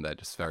whatever, and they're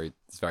just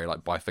it's very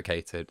like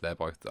bifurcated. They're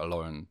both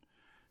alone.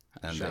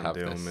 And Jeanne they have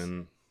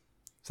Dielman.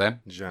 Same?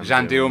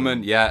 Jeanne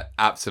Dielman, yeah,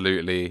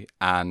 absolutely.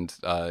 And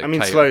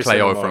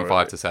Cleo from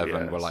 5 to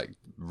 7 were like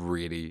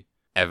really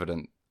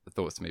evident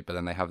thoughts to me. But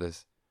then they have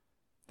this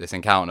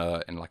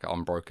encounter in like an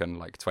unbroken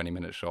like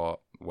 20-minute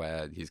shot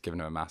where he's giving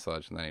him a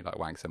massage, and then he like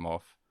wanks him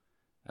off,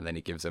 and then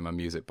he gives him a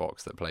music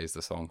box that plays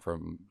the song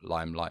from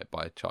Limelight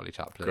by Charlie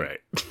Chaplin. Great.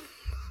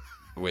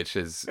 Which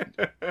is,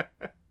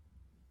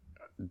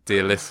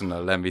 dear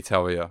listener, let me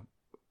tell you,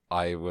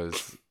 I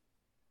was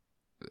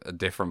a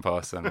different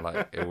person.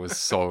 Like, it was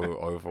so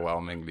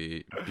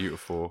overwhelmingly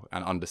beautiful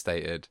and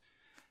understated,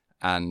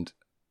 and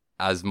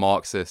as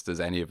Marxist as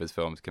any of his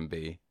films can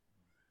be.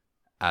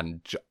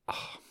 And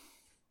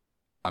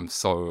I'm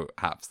so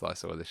happy that I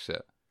saw this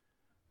shit.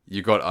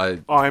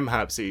 I'm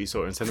happy you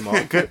saw it in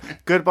cinema.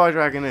 Goodbye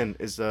Dragon Inn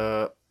is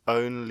the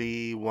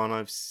only one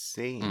I've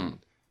seen,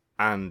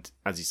 and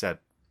as you said,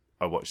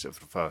 I watched it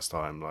for the first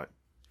time like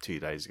 2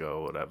 days ago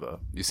or whatever.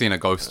 You've seen a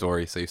ghost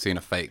story, so you've seen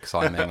a fake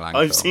Tsai Ming-Lang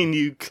I've seen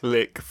you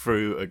click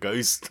through a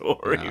ghost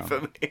story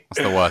for me. It's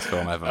the worst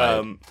film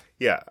ever made.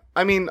 Yeah,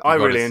 I mean, I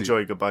really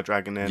enjoy Goodbye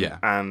Dragon Inn,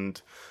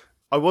 and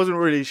I wasn't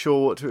really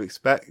sure what to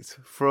expect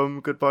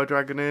from Goodbye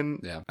Dragon Inn.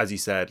 Yeah. As you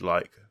said,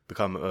 like,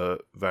 become a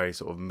very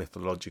sort of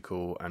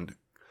mythological and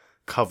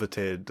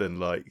coveted and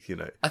like,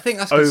 I think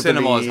that's because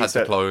cinemas had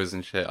to close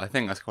and shit. I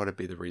think that's got to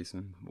be the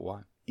reason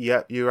why.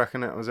 Yeah, you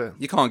reckon it was it?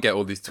 You can't get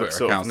all these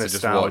Twitter accounts to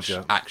just watch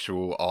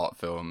actual art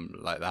film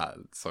like that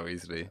so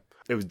easily.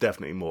 It was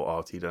definitely more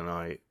arty than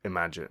I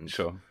imagined.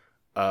 Sure.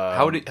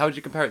 How would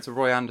you compare it to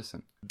Roy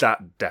Andersson?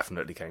 That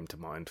definitely came to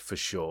mind for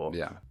sure.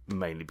 Yeah.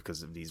 Mainly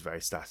because of these very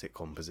static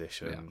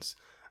compositions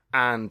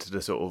and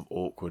the sort of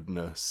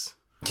awkwardness.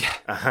 Yeah.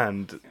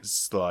 And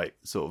slight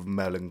sort of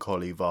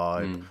melancholy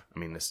vibe. I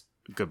mean, this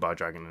Goodbye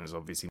Dragon Inn is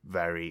obviously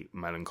very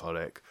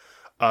melancholic.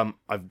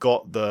 I've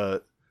got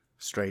the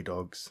Stray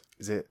Dogs.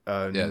 Is it?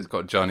 It's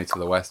got Journey to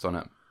the West on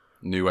it.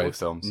 New Wave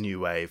films.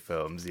 New Wave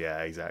films, yeah,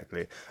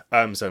 exactly.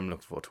 So I'm looking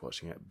forward to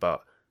watching it.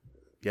 But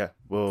yeah,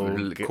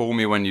 Call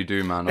me when you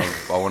do, man.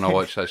 I want to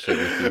watch that shit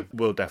with you.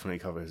 we'll definitely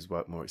cover his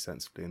work more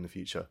extensively in the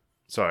future.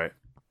 Sorry.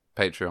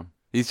 Patreon.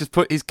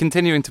 He's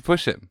continuing to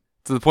push it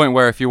to the point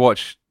where if you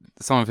watch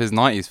some of his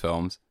 90s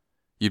films,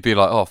 you'd be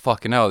like, oh,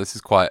 fucking hell, this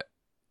is quite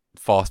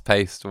fast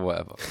paced or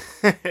whatever.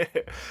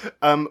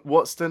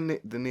 What's the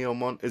Neon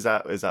Mon? Is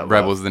that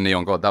Rebels of the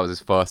Neon God? That was his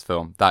first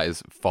film. That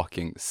is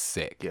fucking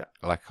sick. Yeah.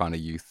 Like kind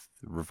of youth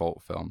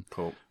revolt film.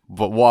 Cool.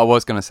 But what I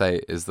was going to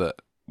say is that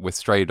with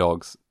Stray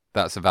Dogs,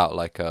 that's about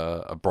like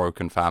a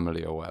broken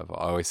family or whatever.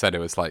 I always said it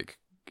was like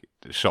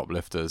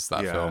Shoplifters.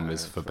 That film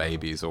is for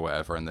babies or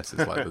whatever, and this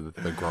is like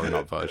the grown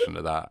up version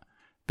of that.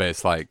 But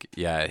it's like,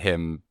 yeah,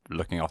 him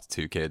looking after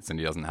 2 kids, and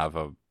he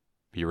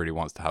really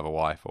wants to have a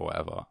wife or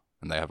whatever,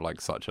 and they have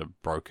like such a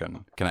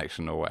broken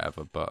connection or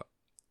whatever. But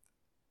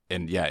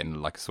in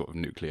like a sort of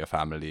nuclear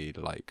family,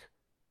 like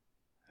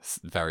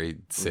very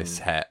cis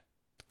het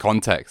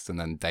context, and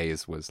then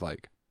Days was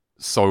like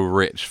so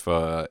rich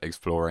for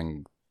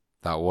exploring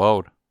that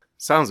world.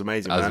 Sounds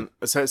amazing, man.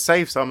 So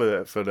save some of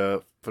it for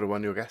the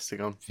one you're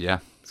guesting on. Yeah,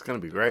 it's gonna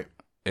be great.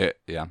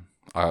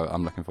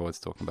 I'm looking forward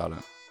to talking about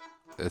it.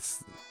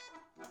 It's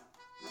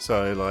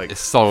so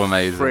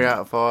amazing. 3 out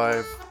of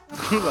 5.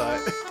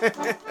 Like.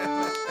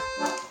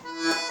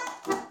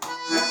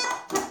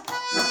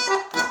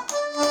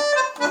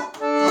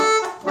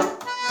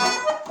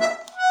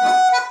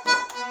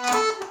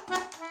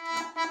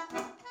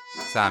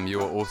 Sam, you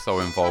were also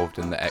involved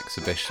in the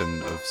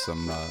exhibition of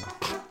some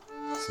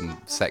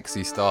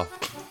sexy stuff.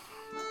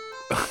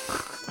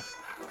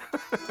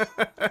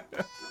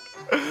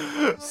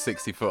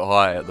 60 foot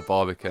high at the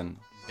Barbican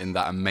in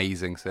that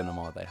amazing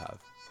cinema they have.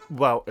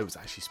 Well, it was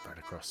actually spread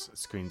across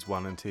screens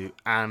 1 and 2,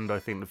 and I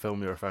think the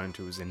film you're referring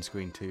to was in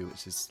screen 2,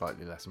 which is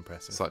slightly less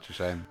impressive. Such a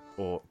shame.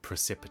 Or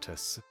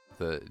precipitous.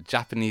 The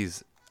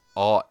Japanese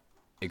Art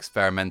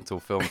Experimental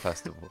Film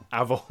Festival.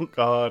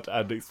 Avant-garde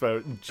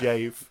and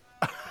JAFE.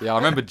 Yeah, I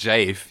remember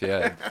JAFE,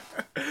 yeah.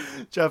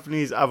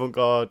 Japanese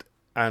Avant-garde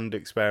and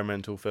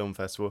Experimental Film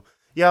Festival.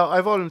 Yeah,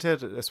 I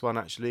volunteered at this one,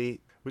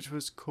 actually, which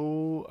was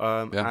cool,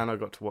 and I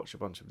got to watch a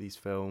bunch of these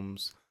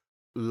films.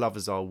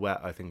 Lovers Are Wet,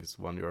 I think is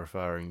the one you're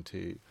referring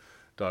to,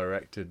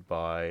 directed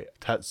by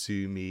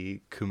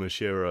Tatsumi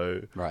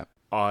Kumashiro. Right.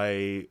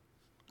 I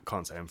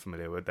can't say I'm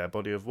familiar with their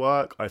body of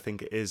work. I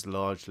think it is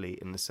largely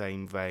in the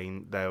same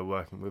vein. They're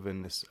working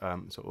within this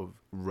sort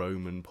of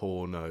Roman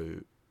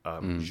porno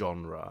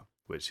genre,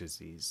 which is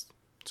these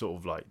sort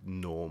of like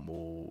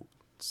normal,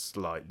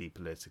 slightly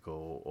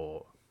political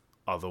or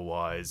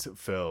otherwise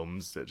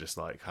films that just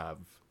like have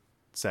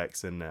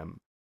sex in them.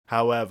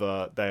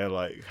 However, they are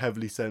like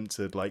heavily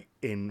censored, like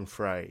in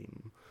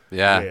frame.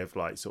 Yeah. With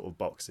like sort of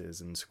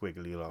boxes and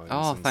squiggly lines.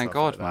 Oh, and thank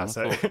stuff God, like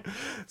man. that.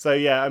 So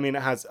yeah, I mean,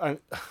 it has.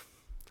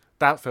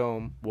 That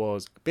film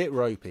was a bit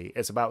ropey.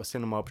 It's about a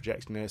cinema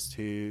projectionist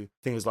who I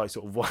think was like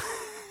sort of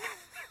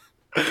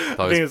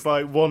I think it's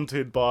like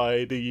wanted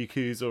by the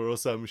Yakuza or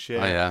some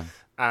shit. Oh yeah.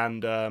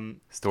 And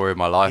story of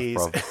my life,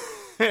 bro.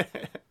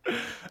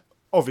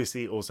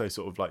 Obviously, also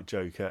sort of like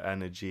Joker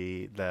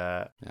energy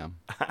there. Yeah,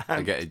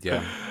 I get it.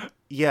 Yeah.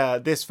 Yeah,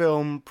 this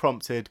film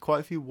prompted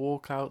quite a few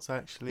walkouts,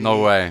 actually.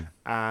 No way.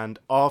 And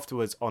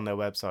afterwards, on their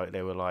website,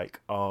 they were like,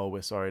 "Oh,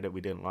 we're sorry that we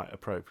didn't like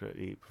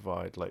appropriately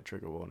provide like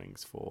trigger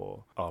warnings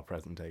for our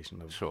presentation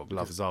of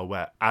Lovers Are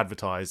Wet,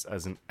 advertised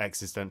as an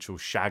existential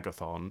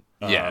shagathon."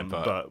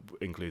 But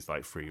includes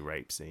like free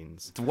rape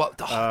scenes. What,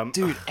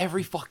 dude?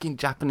 Every fucking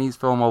Japanese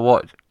film I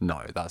watch.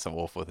 No, that's an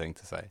awful thing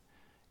to say.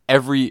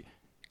 Every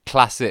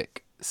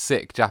classic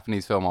sick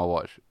Japanese film I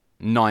watch,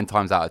 9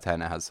 times out of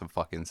 10 it has some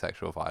fucking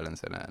sexual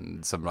violence in it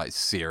and some like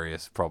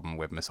serious problem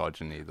with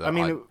misogyny. I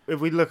mean, if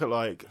we look at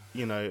like,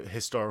 you know,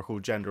 historical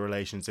gender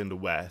relations in the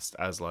West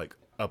as like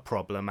a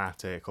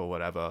problematic or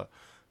whatever,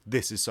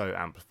 this is so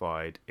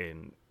amplified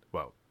in,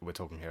 well, we're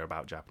talking here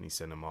about Japanese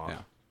cinema.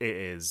 Yeah. It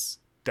is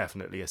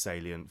definitely a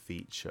salient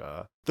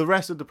feature. The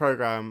rest of the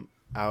program,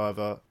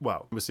 however,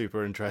 well, was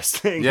super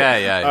interesting.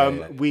 Yeah.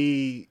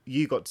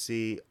 You got to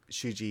see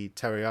Shuji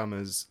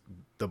Terayama's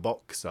The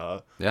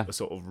Boxer, a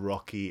sort of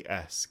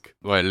Rocky-esque.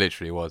 Well, it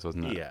literally was,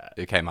 wasn't it? Yeah.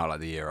 It came out like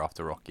the year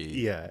after Rocky.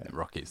 Yeah.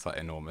 Rocky's like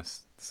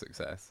enormous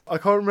success. I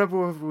can't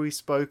remember whether we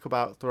spoke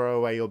about Throw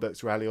Away Your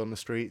Books, Rally on the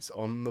Streets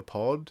on the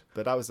pod,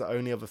 but that was the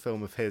only other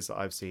film of his that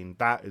I've seen.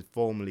 That is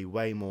formally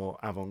way more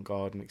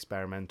avant-garde and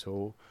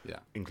experimental. Yeah.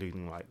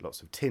 Including like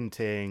lots of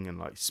tinting and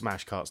like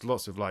smash cuts,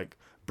 lots of like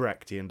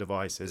Brechtian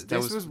devices. There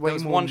was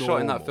one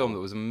shot in that film that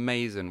was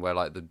amazing where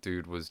like the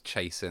dude was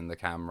chasing the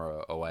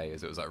camera away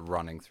as it was like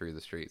running through the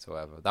streets or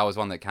whatever. That was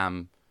one that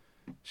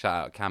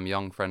shout out Cam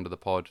Young, friend of the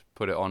pod,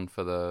 put it on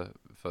for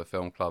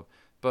Film Club.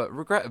 But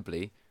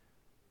regrettably,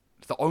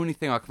 the only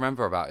thing I can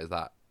remember about is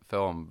that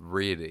film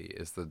really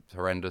is the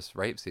horrendous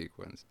rape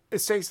sequence. It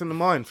sticks in the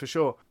mind for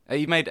sure.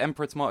 He made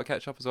Emperor Tomato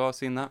Ketchup as well. I've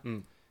seen that.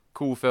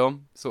 Cool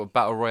film, sort of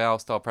battle royale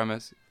style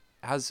premise.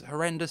 It has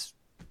horrendous.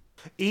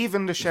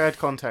 Even the shared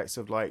context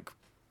of like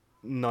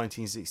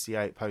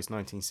 1968, post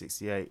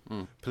 1968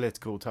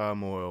 political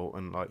turmoil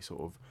and like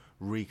sort of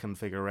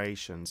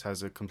reconfigurations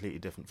has a completely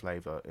different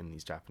flavour in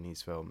these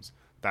Japanese films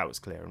that was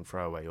clear, and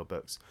throw away your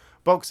books.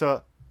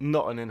 Boxer,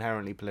 not an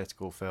inherently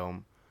political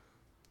film,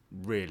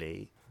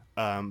 really.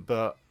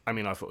 But, I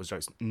mean, I thought it was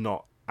jokes,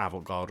 not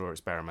avant-garde or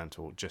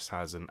experimental, just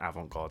has an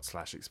avant-garde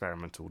 /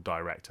 experimental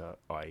director,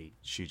 i.e.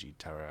 Shuji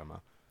Terayama.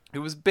 It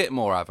was a bit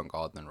more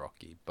avant-garde than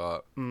Rocky,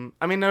 but...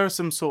 I mean, there are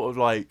some sort of,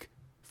 like,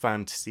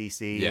 fantasy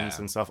scenes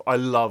and stuff. I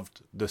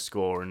loved the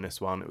score in this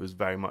one. It was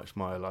very much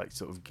my, like,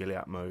 sort of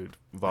Gilead mode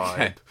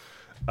vibe.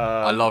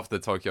 I love the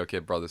Tokyo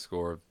Kid Brothers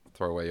score of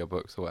Throw Away Your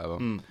Books or whatever.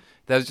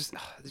 There's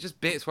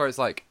just bits where it's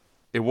like,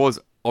 it was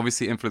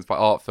obviously influenced by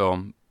art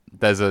film.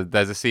 There's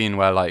a scene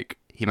where, like,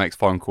 he makes a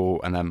phone call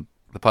and then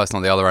the person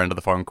on the other end of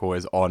the phone call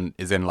is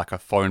in like a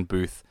phone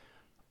booth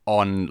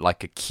on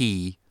like a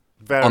key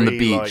very, on the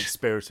beach, like,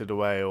 Spirited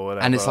Away or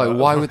whatever. and it's like,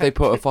 why would they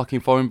put a fucking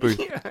phone booth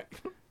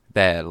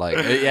there? Like,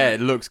 it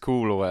looks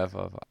cool or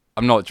whatever.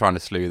 I'm not trying to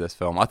slew this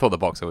film. I thought The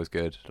Boxer was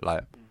good.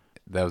 Like,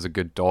 there was a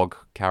good dog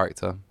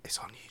character. It's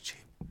on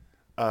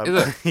YouTube.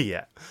 Is it?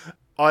 Yeah.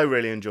 I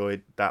really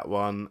enjoyed that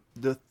one.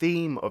 The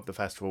theme of the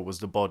festival was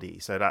the body,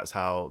 so that's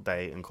how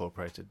they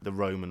incorporated the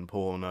Roman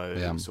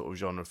porno sort of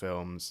genre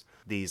films.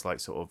 These, like,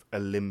 sort of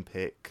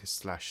Olympic /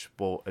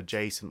 sport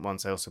adjacent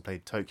ones. They also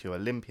played Tokyo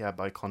Olympiad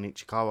by Kon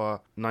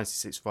Ichikawa,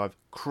 1965.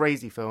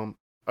 Crazy film.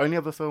 Only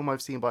other film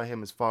I've seen by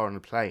him is Far on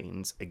the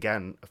Plains.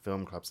 Again, a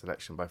film club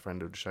selection by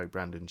friend of the show,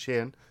 Brandon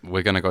Sheehan.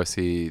 We're going to go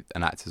see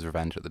An Actor's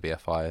Revenge at the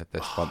BFI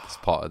this month as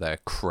part of their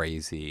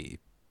crazy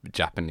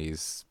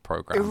Japanese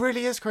program. It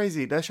really is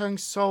crazy. They're showing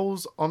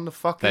Souls on the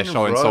fucking road. They're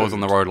showing Souls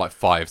on the Road like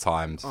 5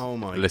 times. Oh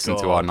my Listen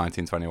God. to our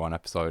 1921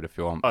 episode if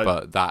you want.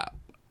 But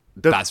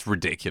that's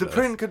ridiculous. The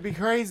print could be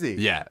crazy.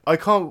 Yeah. I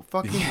can't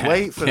fucking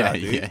wait for that,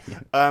 dude.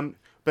 Yeah.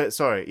 But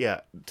sorry,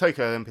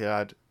 Tokyo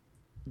Olympiad,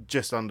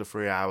 just under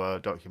 3-hour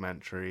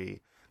documentary.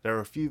 There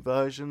are a few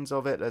versions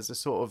of it. There's a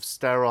sort of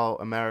sterile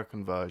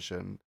American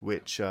version,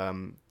 which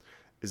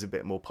is a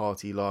bit more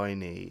party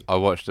liney. I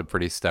watched a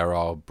pretty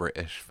sterile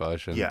British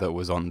version that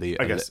was on the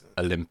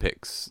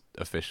Olympics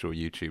official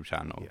YouTube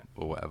channel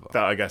or whatever.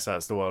 I guess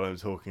that's the one I'm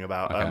talking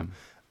about. Okay.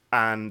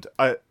 And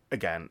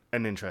again,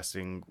 an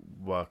interesting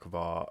work of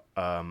art.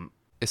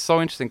 It's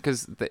so interesting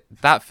because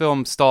that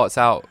film starts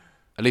out,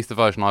 at least the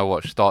version I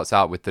watched, starts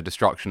out with the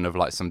destruction of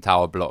like some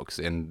tower blocks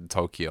in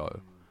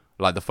Tokyo.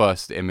 Like the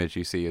first image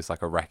you see is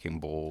like a wrecking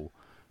ball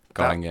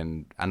going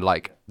in, and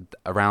like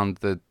around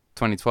the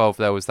 2012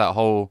 there was that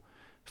whole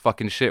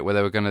fucking shit where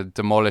they were going to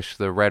demolish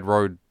the Red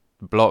Road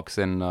blocks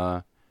in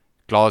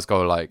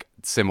Glasgow, like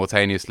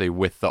simultaneously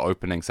with the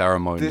opening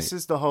ceremony. This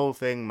is the whole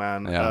thing,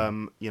 man. Yeah.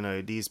 You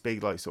know, these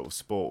big, like, sort of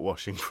sport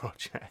washing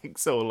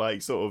projects, or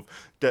like sort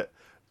of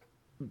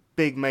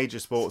big major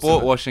sports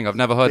washing. I've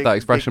never heard that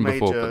expression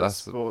before, but that's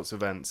sports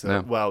events.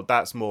 Well,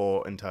 that's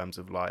more in terms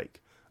of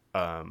like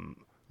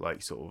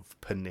sort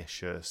of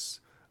pernicious.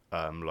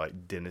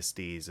 Like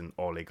dynasties and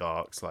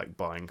oligarchs, like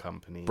buying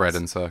companies, bread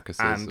and circuses,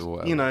 and or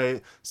whatever. you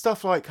know,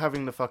 stuff like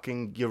having the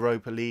fucking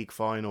Europa League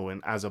final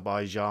in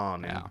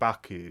Azerbaijan in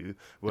Baku,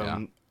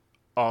 when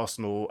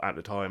Arsenal at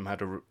the time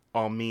had a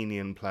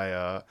Armenian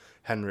player,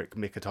 Henrik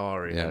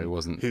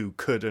Mkhitaryan, who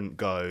couldn't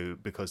go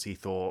because he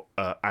thought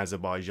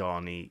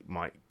Azerbaijani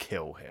might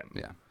kill him.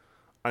 Yeah,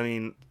 I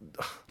mean.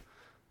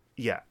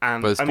 Yeah,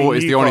 and but sport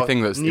is the only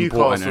thing that's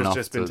important enough. Newcastle's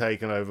just been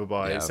taken over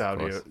by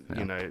Saudi,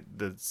 you know,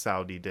 the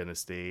Saudi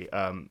dynasty,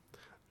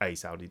 a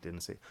Saudi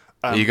dynasty.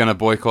 Are you gonna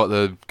boycott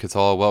the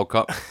Qatar World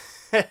Cup?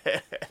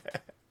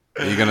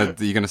 Are you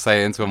gonna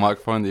say it into a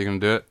microphone that you're gonna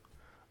do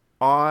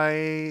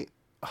it?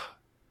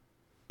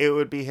 It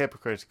would be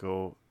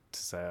hypocritical to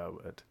say I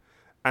would,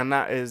 and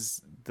that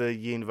is the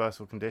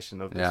universal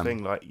condition of this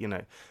thing. Like, you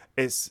know,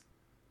 it's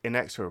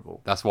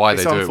inexorable. That's why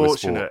they do it with sport.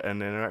 It's unfortunate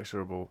and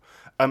inexorable.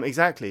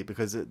 Exactly,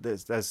 because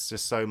there's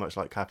just so much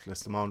like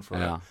capitalist demand for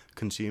it,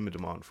 consumer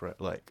demand for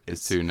it. Like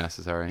it's too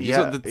necessary.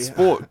 Yeah,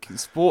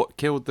 sport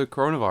killed the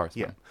coronavirus.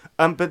 Yeah,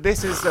 but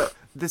this is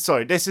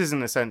this is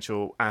an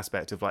essential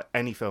aspect of like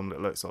any film that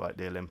looks like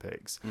the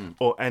Olympics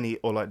or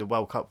like the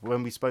World Cup.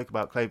 When we spoke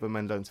about Kleber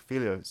Mendonça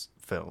Filho's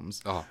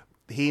films,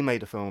 he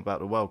made a film about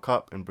the World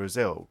Cup in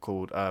Brazil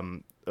called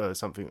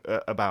something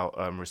about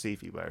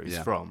Recife, where he's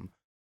from.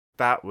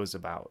 That was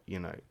about, you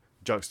know,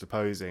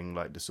 juxtaposing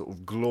like the sort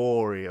of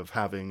glory of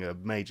having a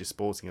major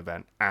sporting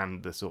event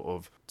and the sort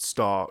of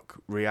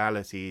stark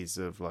realities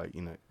of, like,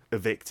 you know,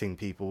 evicting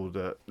people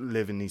that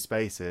live in these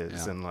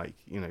spaces and, like,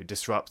 you know,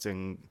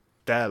 disrupting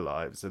their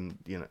lives. And,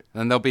 you know,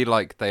 and they'll be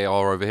like they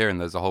are over here, and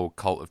there's a whole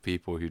cult of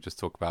people who just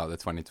talk about the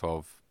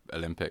 2012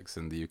 Olympics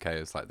in the UK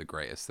as like the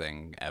greatest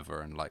thing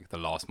ever, and like the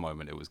last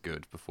moment it was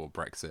good before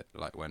Brexit,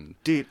 like when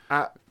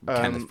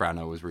Kenneth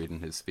Branagh was reading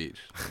his speech.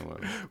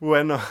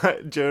 When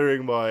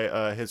during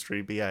my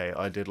history BA,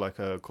 I did like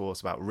a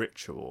course about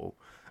ritual,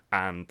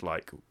 and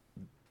like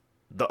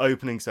the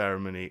opening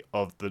ceremony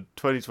of the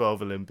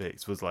 2012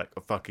 Olympics was like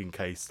a fucking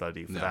case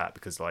study for that,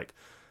 because like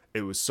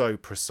it was so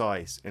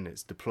precise in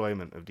its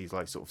deployment of these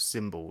like sort of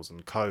symbols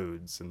and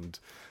codes and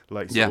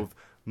like sort of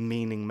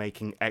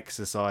meaning-making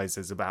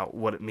exercises about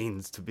what it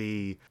means to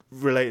be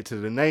related to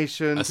the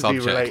nation, to be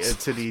related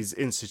to these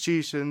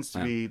institutions,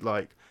 to be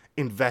like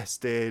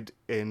invested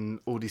in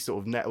all these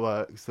sort of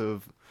networks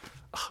of.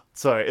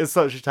 Sorry, it's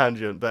such a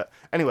tangent, but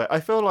anyway, I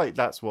feel like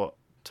that's what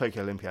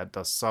Tokyo Olympiad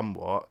does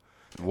somewhat.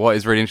 What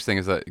is really interesting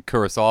is that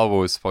Kurosawa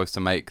was supposed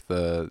to make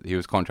he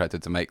was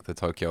contracted to make the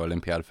Tokyo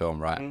Olympiad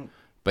film, right?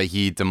 But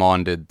he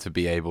demanded to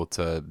be able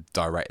to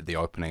direct the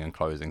opening and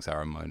closing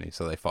ceremony,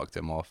 so they fucked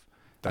him off.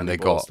 Danny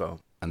Boyle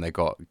style. And they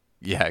got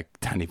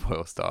Danny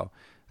Boyle style.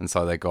 And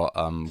so they got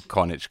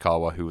Kon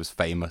Ichikawa, who was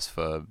famous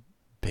for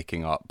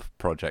picking up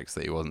projects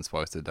that he wasn't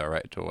supposed to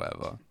direct or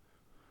whatever.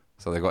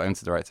 So they got him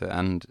to direct it,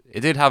 and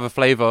it did have a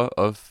flavour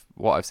of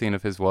what I've seen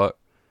of his work.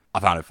 I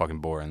found it fucking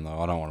boring though.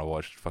 I don't want to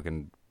watch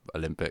fucking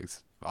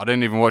Olympics. I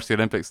didn't even watch the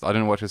Olympics. I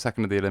didn't watch a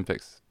second of the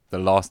Olympics. The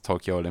last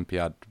Tokyo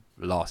Olympiad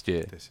last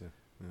year.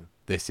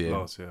 This year.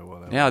 Last year,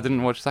 whatever. Yeah, I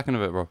didn't watch a second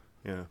of it, bro.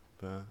 Yeah,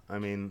 but I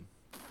mean,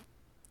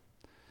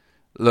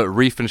 look,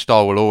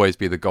 Riefenstahl will always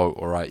be the GOAT,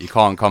 all right? You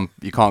can't come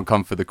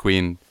for the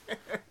Queen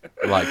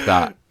like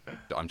that.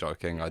 I'm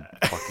joking. I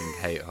fucking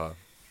hate her.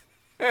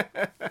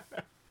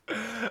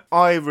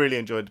 I really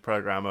enjoyed the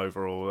program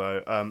overall,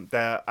 though.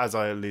 There, as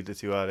I alluded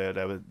to earlier,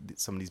 there were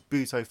some of these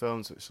Buto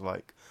films, which are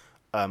like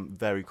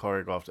very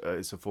choreographed.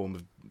 It's a form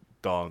of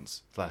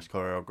dance /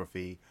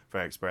 choreography,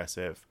 very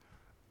expressive.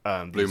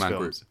 Blue Man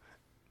Group.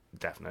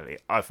 Definitely.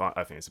 I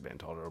think it's a bit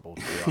intolerable,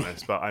 to be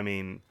honest. But I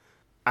mean,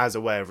 as a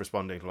way of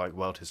responding to like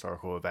world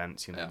historical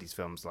events, these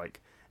films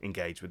like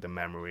engage with the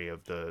memory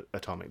of the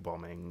atomic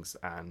bombings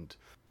and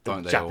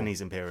the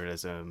Japanese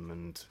imperialism.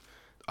 And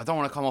I don't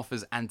want to come off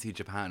as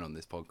anti-Japan on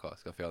this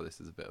podcast. I feel like this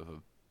is a bit of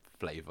a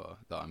flavour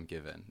that I'm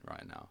giving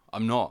right now.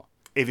 I'm not.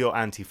 If you're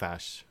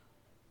anti-fasc.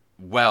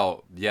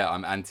 Well, yeah,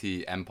 I'm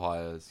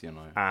anti-empires,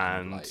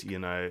 And, like,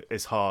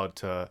 it's hard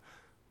to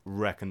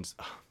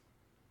reconcile.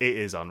 It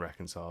is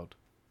unreconciled.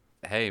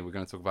 Hey, we're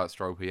going to talk about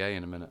Stropié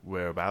in a minute.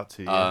 We're about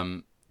to. Yeah.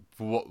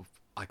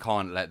 I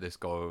can't let this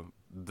go.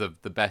 The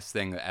best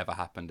thing that ever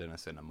happened in a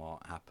cinema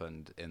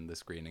happened in the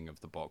screening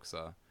of The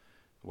Boxer,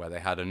 where they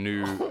had a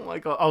new... Oh my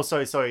god. Oh,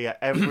 sorry. Yeah,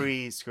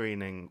 every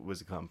screening was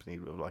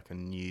accompanied with like a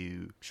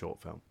new short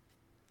film.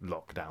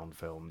 Lockdown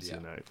films,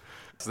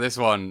 So this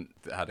one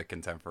had a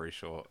contemporary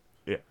short.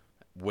 Yeah.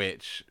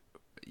 Which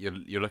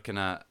you're looking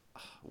at...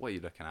 What are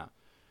you looking at?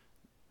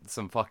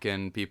 Some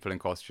fucking people in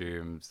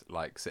costumes,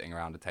 like, sitting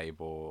around a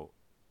table.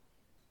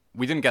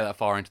 We didn't get that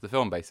far into the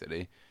film,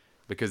 basically,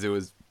 because it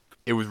was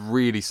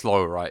really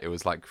slow, right? It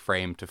was, like,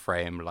 frame to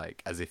frame,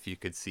 like, as if you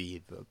could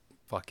see the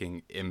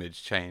fucking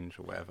image change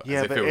or whatever.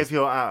 Yeah, but if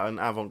you're at an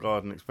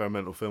avant-garde and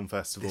experimental film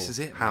festival, this is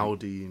it, how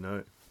do you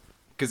know?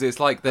 Because it's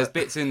like, there's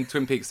bits in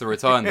Twin Peaks The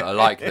Return that are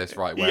like this,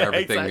 right? Where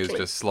everything is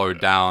just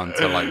slowed down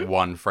to, like,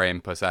 1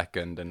 frame per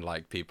second, and,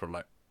 like, people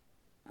are,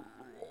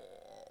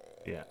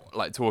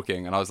 like,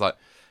 talking. And I was like,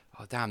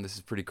 oh, damn, this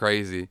is pretty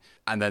crazy.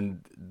 And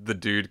then the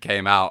dude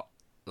came out,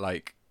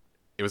 like,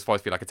 it was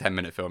supposed to be like a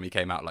 10-minute film. He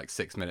came out like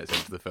 6 minutes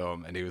into the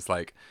film, and he was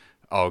like,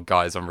 oh,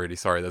 guys, I'm really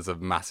sorry. There's a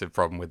massive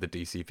problem with the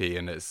DCP,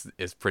 and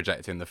it's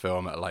projecting the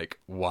film at like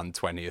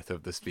 1/20th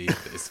of the speed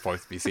that it's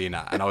supposed to be seen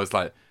at. And I was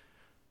like,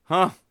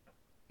 huh?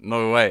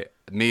 No way.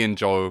 Me and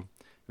Joe,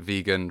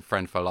 vegan,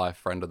 friend for life,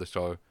 friend of the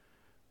show,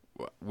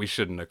 we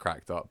shouldn't have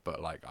cracked up,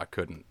 but like I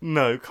couldn't.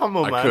 No, come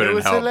on, man. It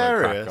was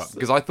hilarious.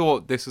 Because I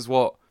thought this is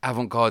what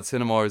avant-garde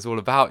cinema is all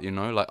about,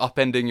 like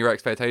upending your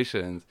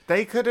expectations.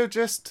 They could have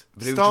just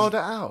styled it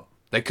out.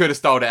 They could have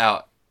styled it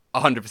out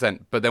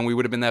 100%, but then we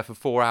would have been there for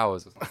 4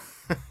 hours.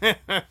 But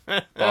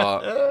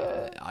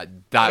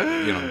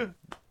that,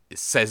 it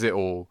says it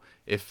all.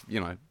 If,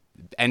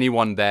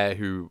 anyone there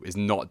who is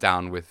not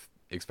down with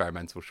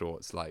experimental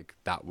shorts, like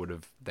that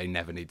they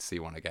never need to see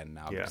one again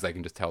now, because they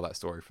can just tell that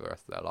story for the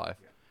rest of their life.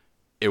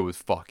 It was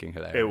fucking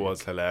hilarious. It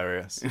was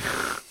hilarious.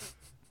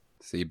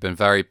 So you've been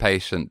very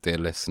patient, dear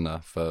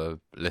listener, for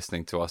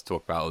listening to us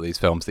talk about all these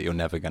films that you're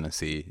never going to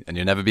see, and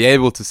you'll never be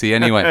able to see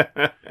anyway.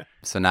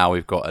 So now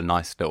we've got a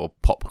nice little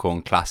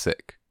popcorn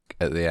classic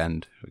at the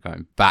end. We're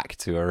going back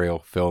to a real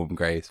film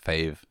grade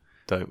fave.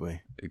 Don't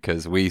we?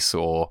 Because we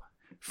saw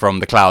From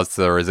the Clouds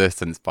to the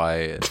Resistance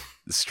by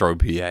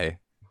Stropié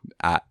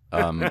at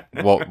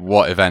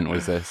what event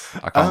was this?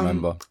 I can't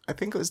remember. I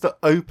think it was the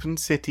Open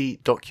City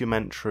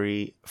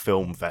Documentary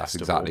Film Festival. That's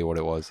exactly what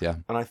it was, yeah.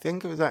 And I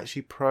think it was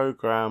actually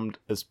programmed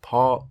as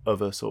part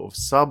of a sort of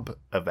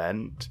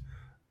sub-event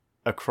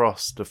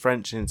across the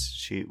French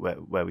Institute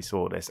where we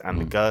saw this, and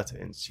the Goethe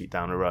Institute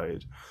down the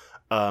road,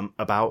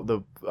 about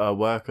the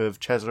work of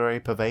Cesare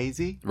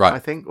Pavese, right, I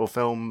think, or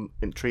film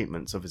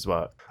treatments of his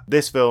work.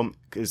 This film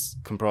is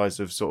comprised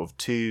of sort of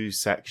 2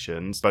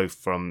 sections, both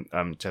from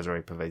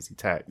Cesare Pavese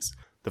texts.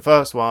 The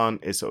first one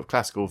is sort of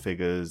classical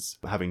figures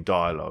having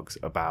dialogues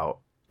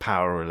about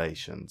power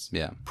relations,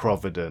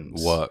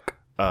 providence, work,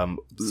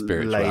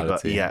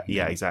 spirituality. Labor.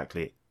 Yeah,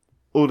 exactly.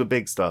 All the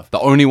big stuff. The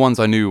only ones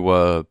I knew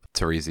were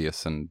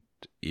Tiresias and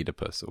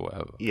Oedipus or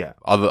whatever. Yeah.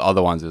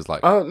 Other ones is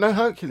like... Oh, no,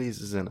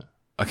 Hercules is in it.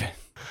 Okay.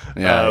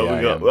 We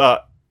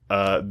got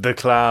The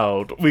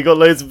Cloud. We got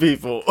loads of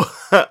people.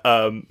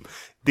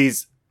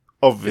 These...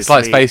 Obviously, it's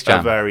like Space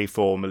Jam. Very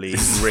formally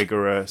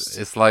rigorous.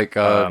 It's like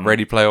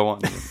Ready Player One.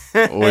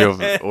 all your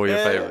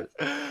favorites.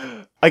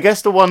 I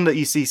guess the one that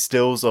you see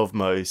stills of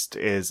most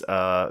is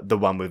the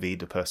one with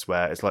Oedipus,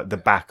 where it's like the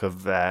back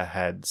of their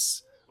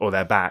heads or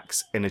their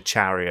backs in a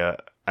chariot,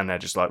 and they're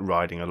just like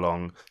riding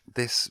along.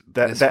 This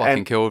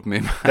fucking killed me,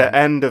 man. The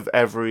end of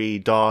every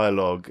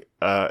dialogue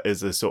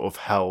is a sort of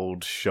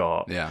held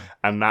shot. Yeah.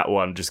 And that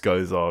one just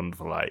goes on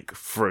for like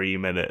 3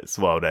 minutes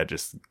while they're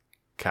just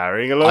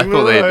carrying along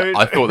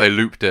I thought they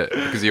looped it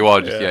because you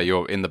are just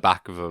you're in the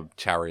back of a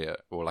chariot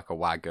or like a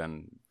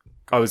wagon.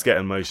 I was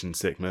getting motion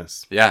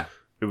sickness. Yeah.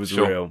 It was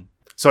real.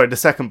 Sorry, the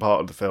second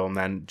part of the film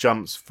then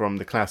jumps from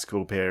the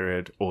classical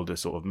period or the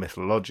sort of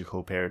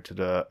mythological period to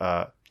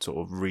the sort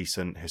of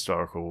recent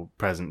historical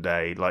present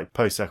day, like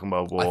post-Second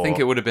World War. I think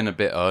it would have been a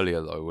bit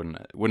earlier though, wouldn't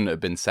it? Wouldn't it have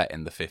been set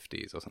in the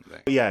 50s or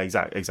something? Yeah,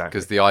 exactly.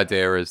 Because the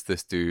idea is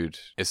this dude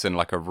is in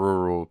like a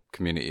rural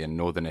community in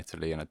northern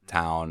Italy in a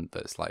town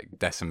that's like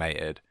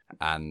decimated,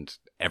 and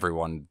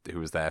everyone who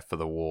was there for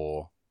the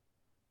war,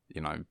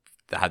 you know,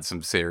 they had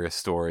some serious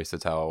stories to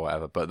tell or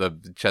whatever. But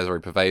the Cesare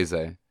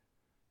Pavese,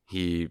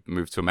 he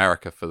moved to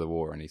America for the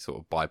war and he sort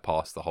of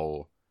bypassed the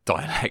whole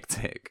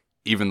dialectic,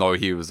 even though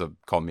he was a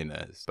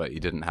communist, but he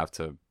didn't have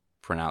to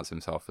pronounce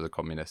himself as a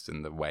communist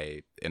in the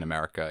way in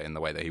America, in the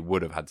way that he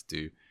would have had to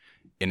do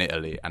in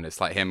Italy. And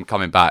it's like him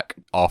coming back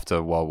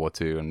after World War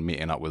II and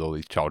meeting up with all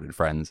these childhood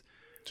friends.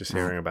 Just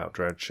hearing about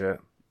dread shit.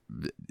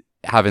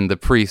 Having the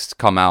priest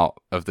come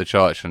out of the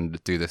church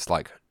and do this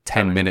like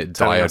 10-minute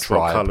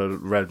diatribe. What colour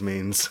red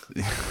means.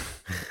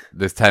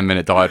 This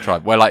 10-minute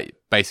diatribe where like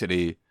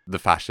basically the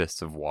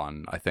fascists have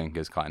won, I think,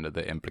 is kind of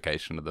the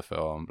implication of the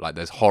film. Like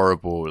there's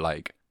horrible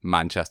like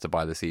Manchester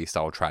by the Sea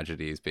style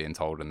tragedies being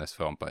told in this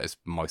film, but it's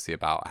mostly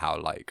about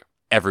how like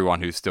everyone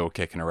who's still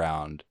kicking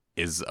around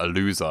is a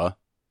loser,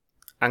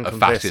 and a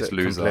fascist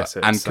loser,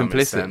 and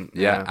complicit. Extent,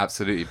 yeah,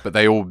 absolutely. But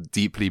they all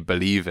deeply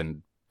believe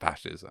in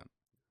fascism.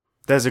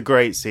 There's a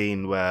great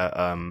scene where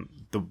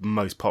the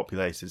most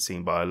populated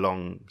scene by a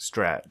long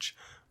stretch,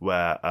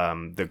 where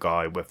the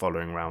guy we're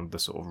following around, the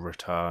sort of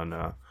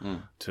returner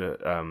to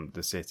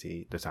the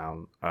city, the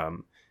town,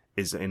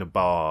 is in a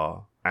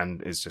bar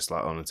and is just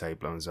like on a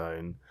table on his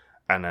own.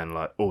 And then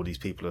like all these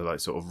people are like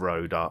sort of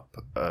rowed up,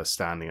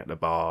 standing at the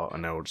bar,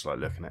 and they're all just like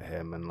looking at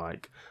him. And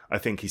like I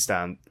think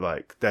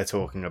they're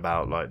talking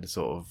about like the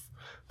sort of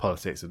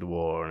politics of the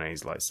war, and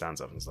he's like stands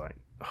up and is like,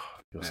 oh,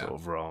 you're sort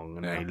of wrong,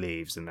 and then he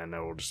leaves, and then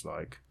they're all just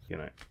like, you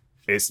know.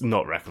 It's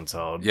not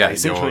reconciled. Yeah,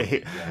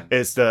 basically,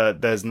 it's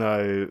there's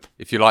no.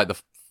 If you like the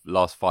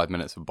last 5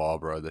 minutes of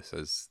Barbara, this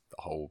is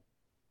the whole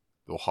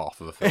or half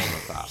of the film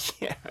of that,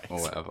 yeah,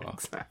 or whatever.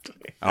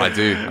 Exactly. And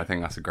I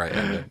think that's a great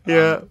ending.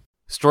 Yeah,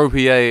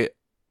 Stropié,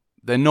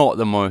 they're not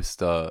the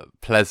most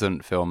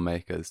pleasant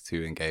filmmakers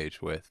to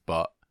engage with,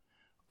 but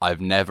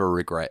I've never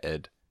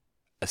regretted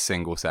a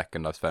single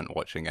second I've spent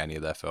watching any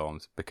of their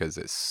films because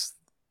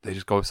they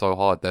just go so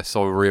hard. They're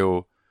so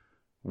real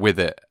with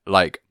it,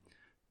 like.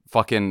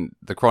 Fucking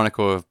The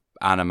Chronicle of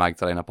Anna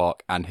Magdalena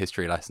Bach and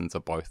History Lessons are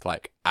both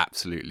like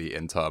absolutely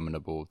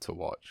interminable to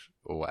watch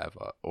or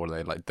whatever. Or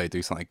they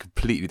do something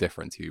completely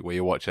different to you where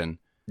you're watching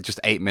just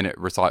 8-minute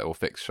recital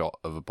fixed shot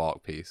of a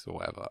Bach piece or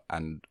whatever,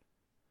 and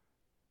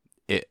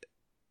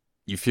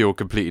you feel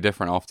completely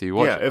different after you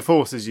watch it. Yeah, it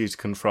forces you to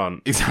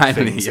confront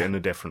things in a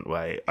different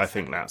way. I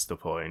think that's the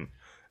point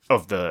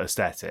of the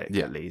aesthetic,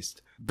 at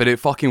least. But it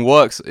fucking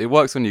works. It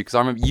works on you because I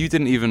remember you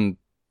didn't even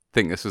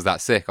think this was that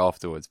sick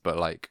afterwards, but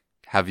like.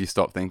 Have you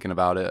stopped thinking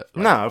about it?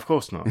 Like... No, of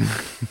course not.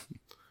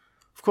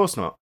 Of course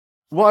not.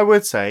 What I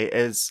would say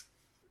is,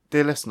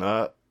 dear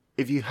listener,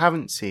 if you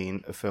haven't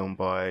seen a film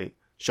by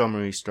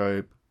Jean-Marie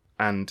Straub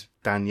and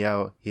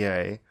Danielle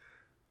Hier,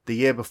 the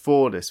year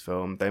before this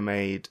film, they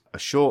made a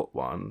short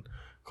one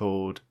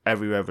called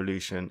Every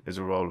Revolution is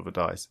a Roll of a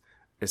Dice.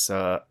 It's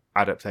a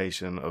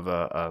adaptation of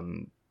a,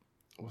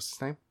 what's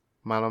his name?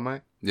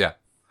 Mallarmé? Yeah.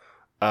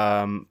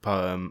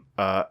 Poem.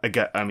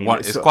 Again, I mean...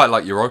 It's quite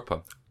like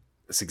Europa.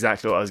 That's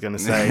exactly what I was going to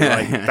say.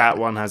 Like that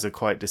one has a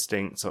quite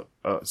distinct sort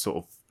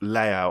of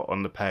layout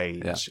on the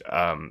page,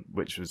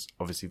 which was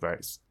obviously very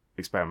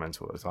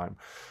experimental at the time.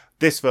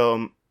 This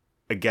film,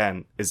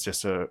 again, is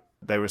just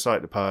they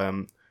recite the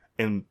poem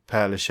in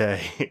Père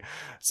Lachaise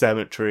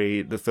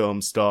cemetery. The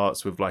film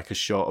starts with like a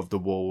shot of the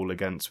wall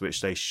against which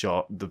they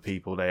shot the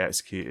people they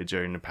executed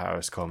during the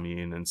Paris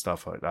Commune and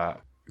stuff like that.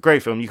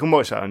 Great film. You can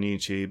watch that on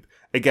YouTube.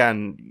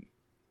 Again,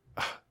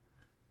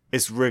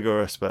 it's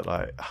rigorous, but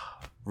like...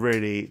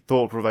 really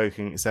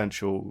thought-provoking,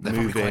 essential, They're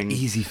moving. They're quite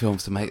easy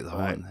films to make, though,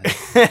 aren't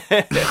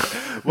they?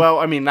 Well,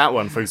 I mean, that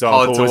one, for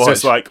example, was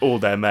just like all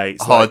their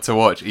mates. Hard to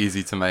watch,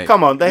 easy to make.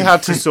 Come on, they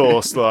had to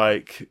source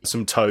like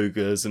some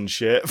togas and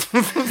shit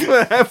from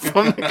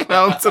the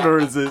Counter the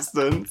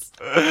Resistance.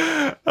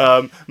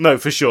 No,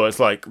 for sure, it's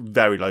like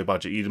very low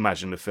budget. You'd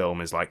imagine the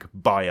film is like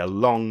by a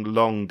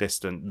long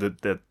distance.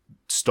 The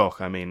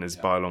stock, I mean, is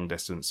by a long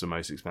distance the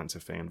most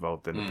expensive thing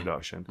involved in the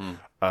production.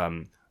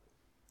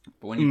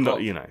 But when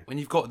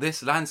you've got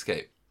this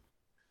landscape,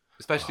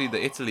 especially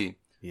the Italy,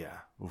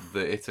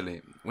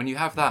 when you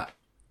have that,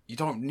 you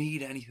don't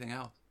need anything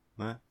else.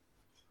 No,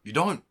 you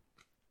don't.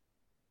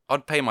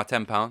 I'd pay my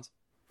 £10.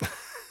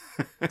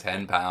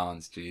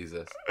 £10,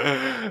 Jesus.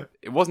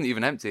 It wasn't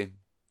even empty.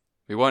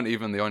 We weren't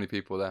even the only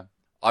people there.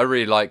 I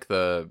really like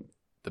the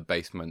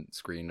basement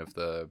screen of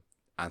the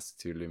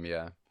Institut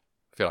Lumiere.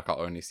 I feel like I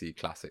only see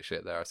classic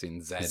shit there. I've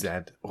seen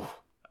Zed.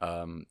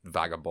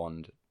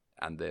 Vagabond,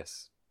 and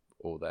this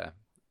all there.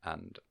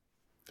 And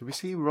did we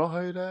see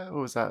Rojo there,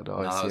 or was that the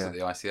ICA? No, that was at the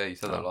ICA. You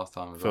said that last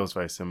time. Feels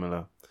very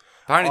similar.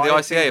 Apparently the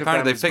ICA.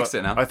 Apparently they fixed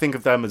it now. I think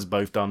of them as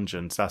both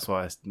dungeons. That's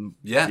why.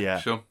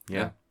 Sure.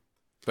 Yeah.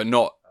 But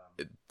not.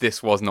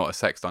 This was not a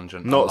sex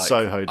dungeon. Not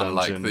Soho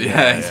dungeon.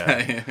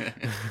 Yeah.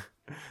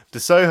 The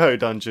Soho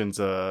dungeons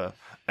are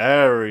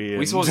airy.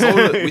 We saw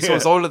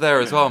Zola there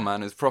as well,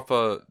 man. It's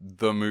proper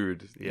the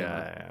mood.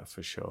 Yeah,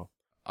 for sure.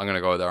 I'm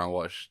gonna go there and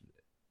watch.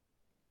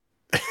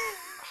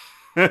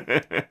 Trying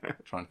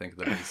to think of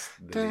the least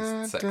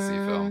sexy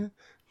film.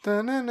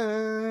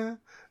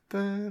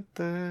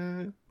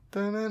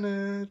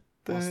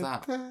 What's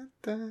that?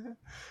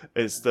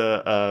 It's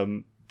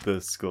the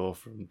score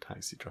from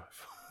Taxi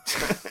Driver.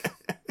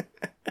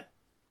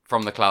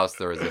 From the Clouds to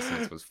the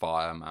Resistance was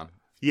fire, man.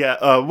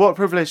 Yeah, what a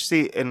privilege to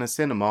see it in the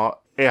cinema.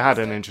 It had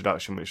an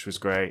introduction which was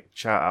great.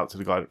 Shout out to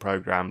the guy that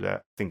programmed it.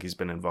 I think he's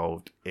been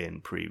involved in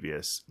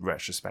previous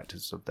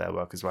retrospectives of their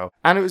work as well.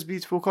 And it was a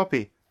beautiful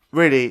copy.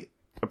 Really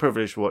a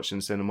privilege to watch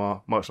in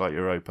cinema, much like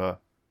Europa.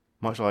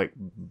 Much like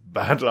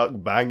Bad Luck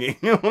Banging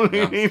on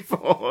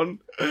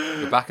Uniform.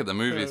 We're back at the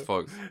movies,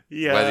 folks.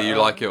 Yeah. Whether you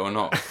like it or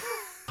not.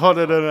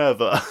 Hotter than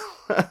ever.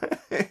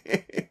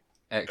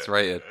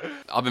 X-rated.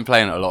 I've been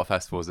playing at a lot of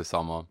festivals this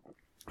summer.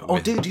 Oh,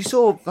 dude, you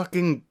saw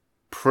fucking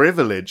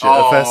Privilege at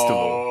a festival.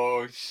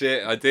 Oh,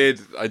 shit. I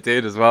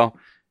did as well.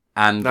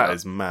 And that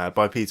is mad.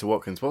 By Peter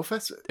Watkins. What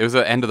festival? It was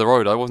at End of the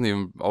Road. I wasn't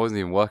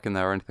even working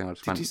there or anything. I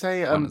just Did you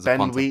say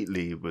Ben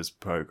Wheatley was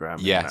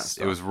programming? Yes,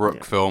 it was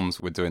Rook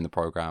Films were doing the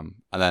program,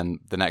 and then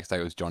the next day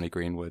it was Johnny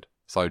Greenwood.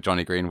 So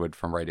Johnny Greenwood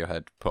from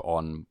Radiohead put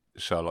on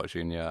Sherlock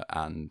Jr.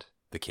 and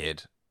The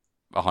Kid,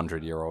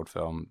 100-year-old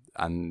film,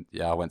 and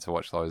I went to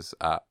watch those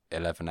at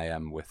 11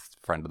 a.m. with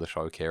friend of the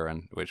show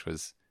Kieran, which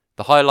was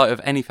the highlight of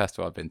any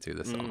festival I've been to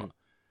this summer.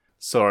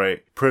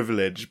 Sorry,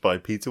 Privilege by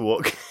Peter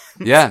Watkins.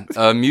 Yeah,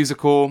 a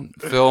musical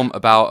film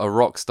about a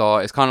rock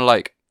star. It's kind of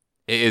like,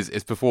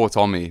 it's before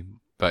Tommy,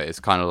 but it's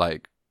kind of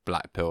like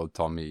Black Pilled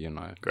Tommy, you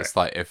know. Great. It's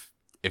like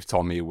if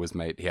Tommy was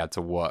made, he had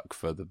to work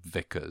for the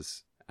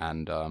Vickers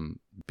and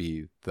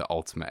be the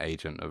ultimate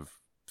agent of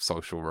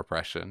social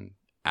repression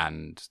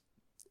and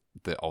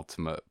the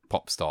ultimate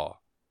pop star,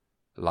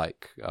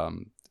 like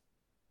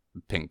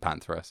Pink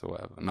Pantheress or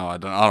whatever. No, I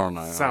don't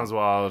know. Sounds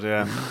wild,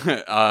 yeah.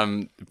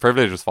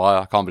 Privilege was fire.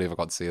 I can't believe I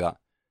got to see that.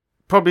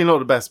 Probably not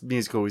the best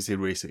musical we've seen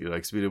recently, though,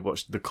 because we did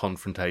watch The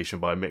Confrontation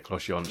by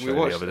Miklos Janša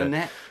the other day.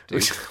 Annette,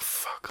 dude.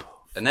 Fuck off.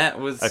 Annette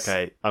was...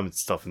 Okay, I'm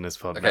stopping this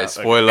pod. Okay,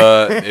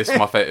 spoiler. It's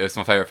my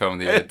favourite film of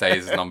the year.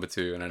 Days is number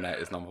 2 and Annette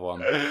is number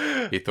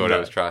 1. He thought it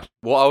was trash.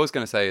 What I was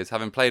going to say is,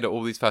 having played at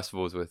all these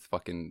festivals with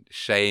fucking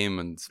Shame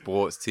and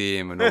Sports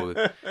Team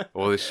and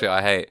all this shit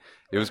I hate,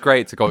 it was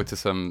great to go to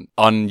some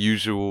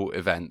unusual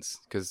events,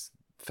 because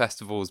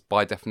festivals,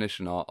 by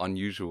definition, are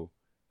unusual.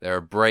 They're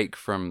a break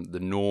from the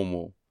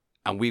normal.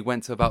 And we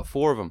went to about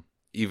 4 of them,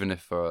 even if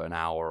for an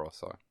hour or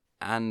so.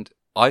 And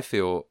I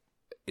feel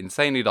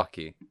insanely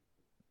lucky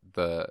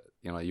that,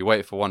 you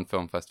wait for one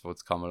film festival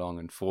to come along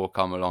and 4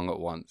 come along at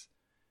once.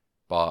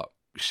 But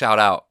shout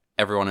out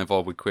everyone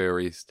involved with Queer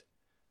East.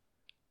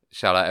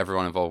 Shout out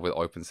everyone involved with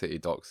Open City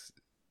Docs.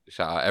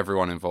 Shout out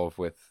everyone involved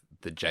with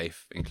the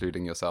JAFE,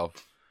 including yourself.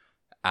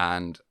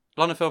 And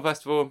London Film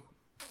Festival,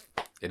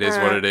 it is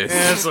what it is.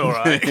 Yeah, it's all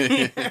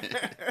right.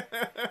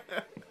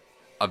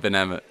 I've been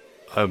Emmett.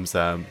 I'm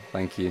Sam.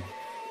 Thank you.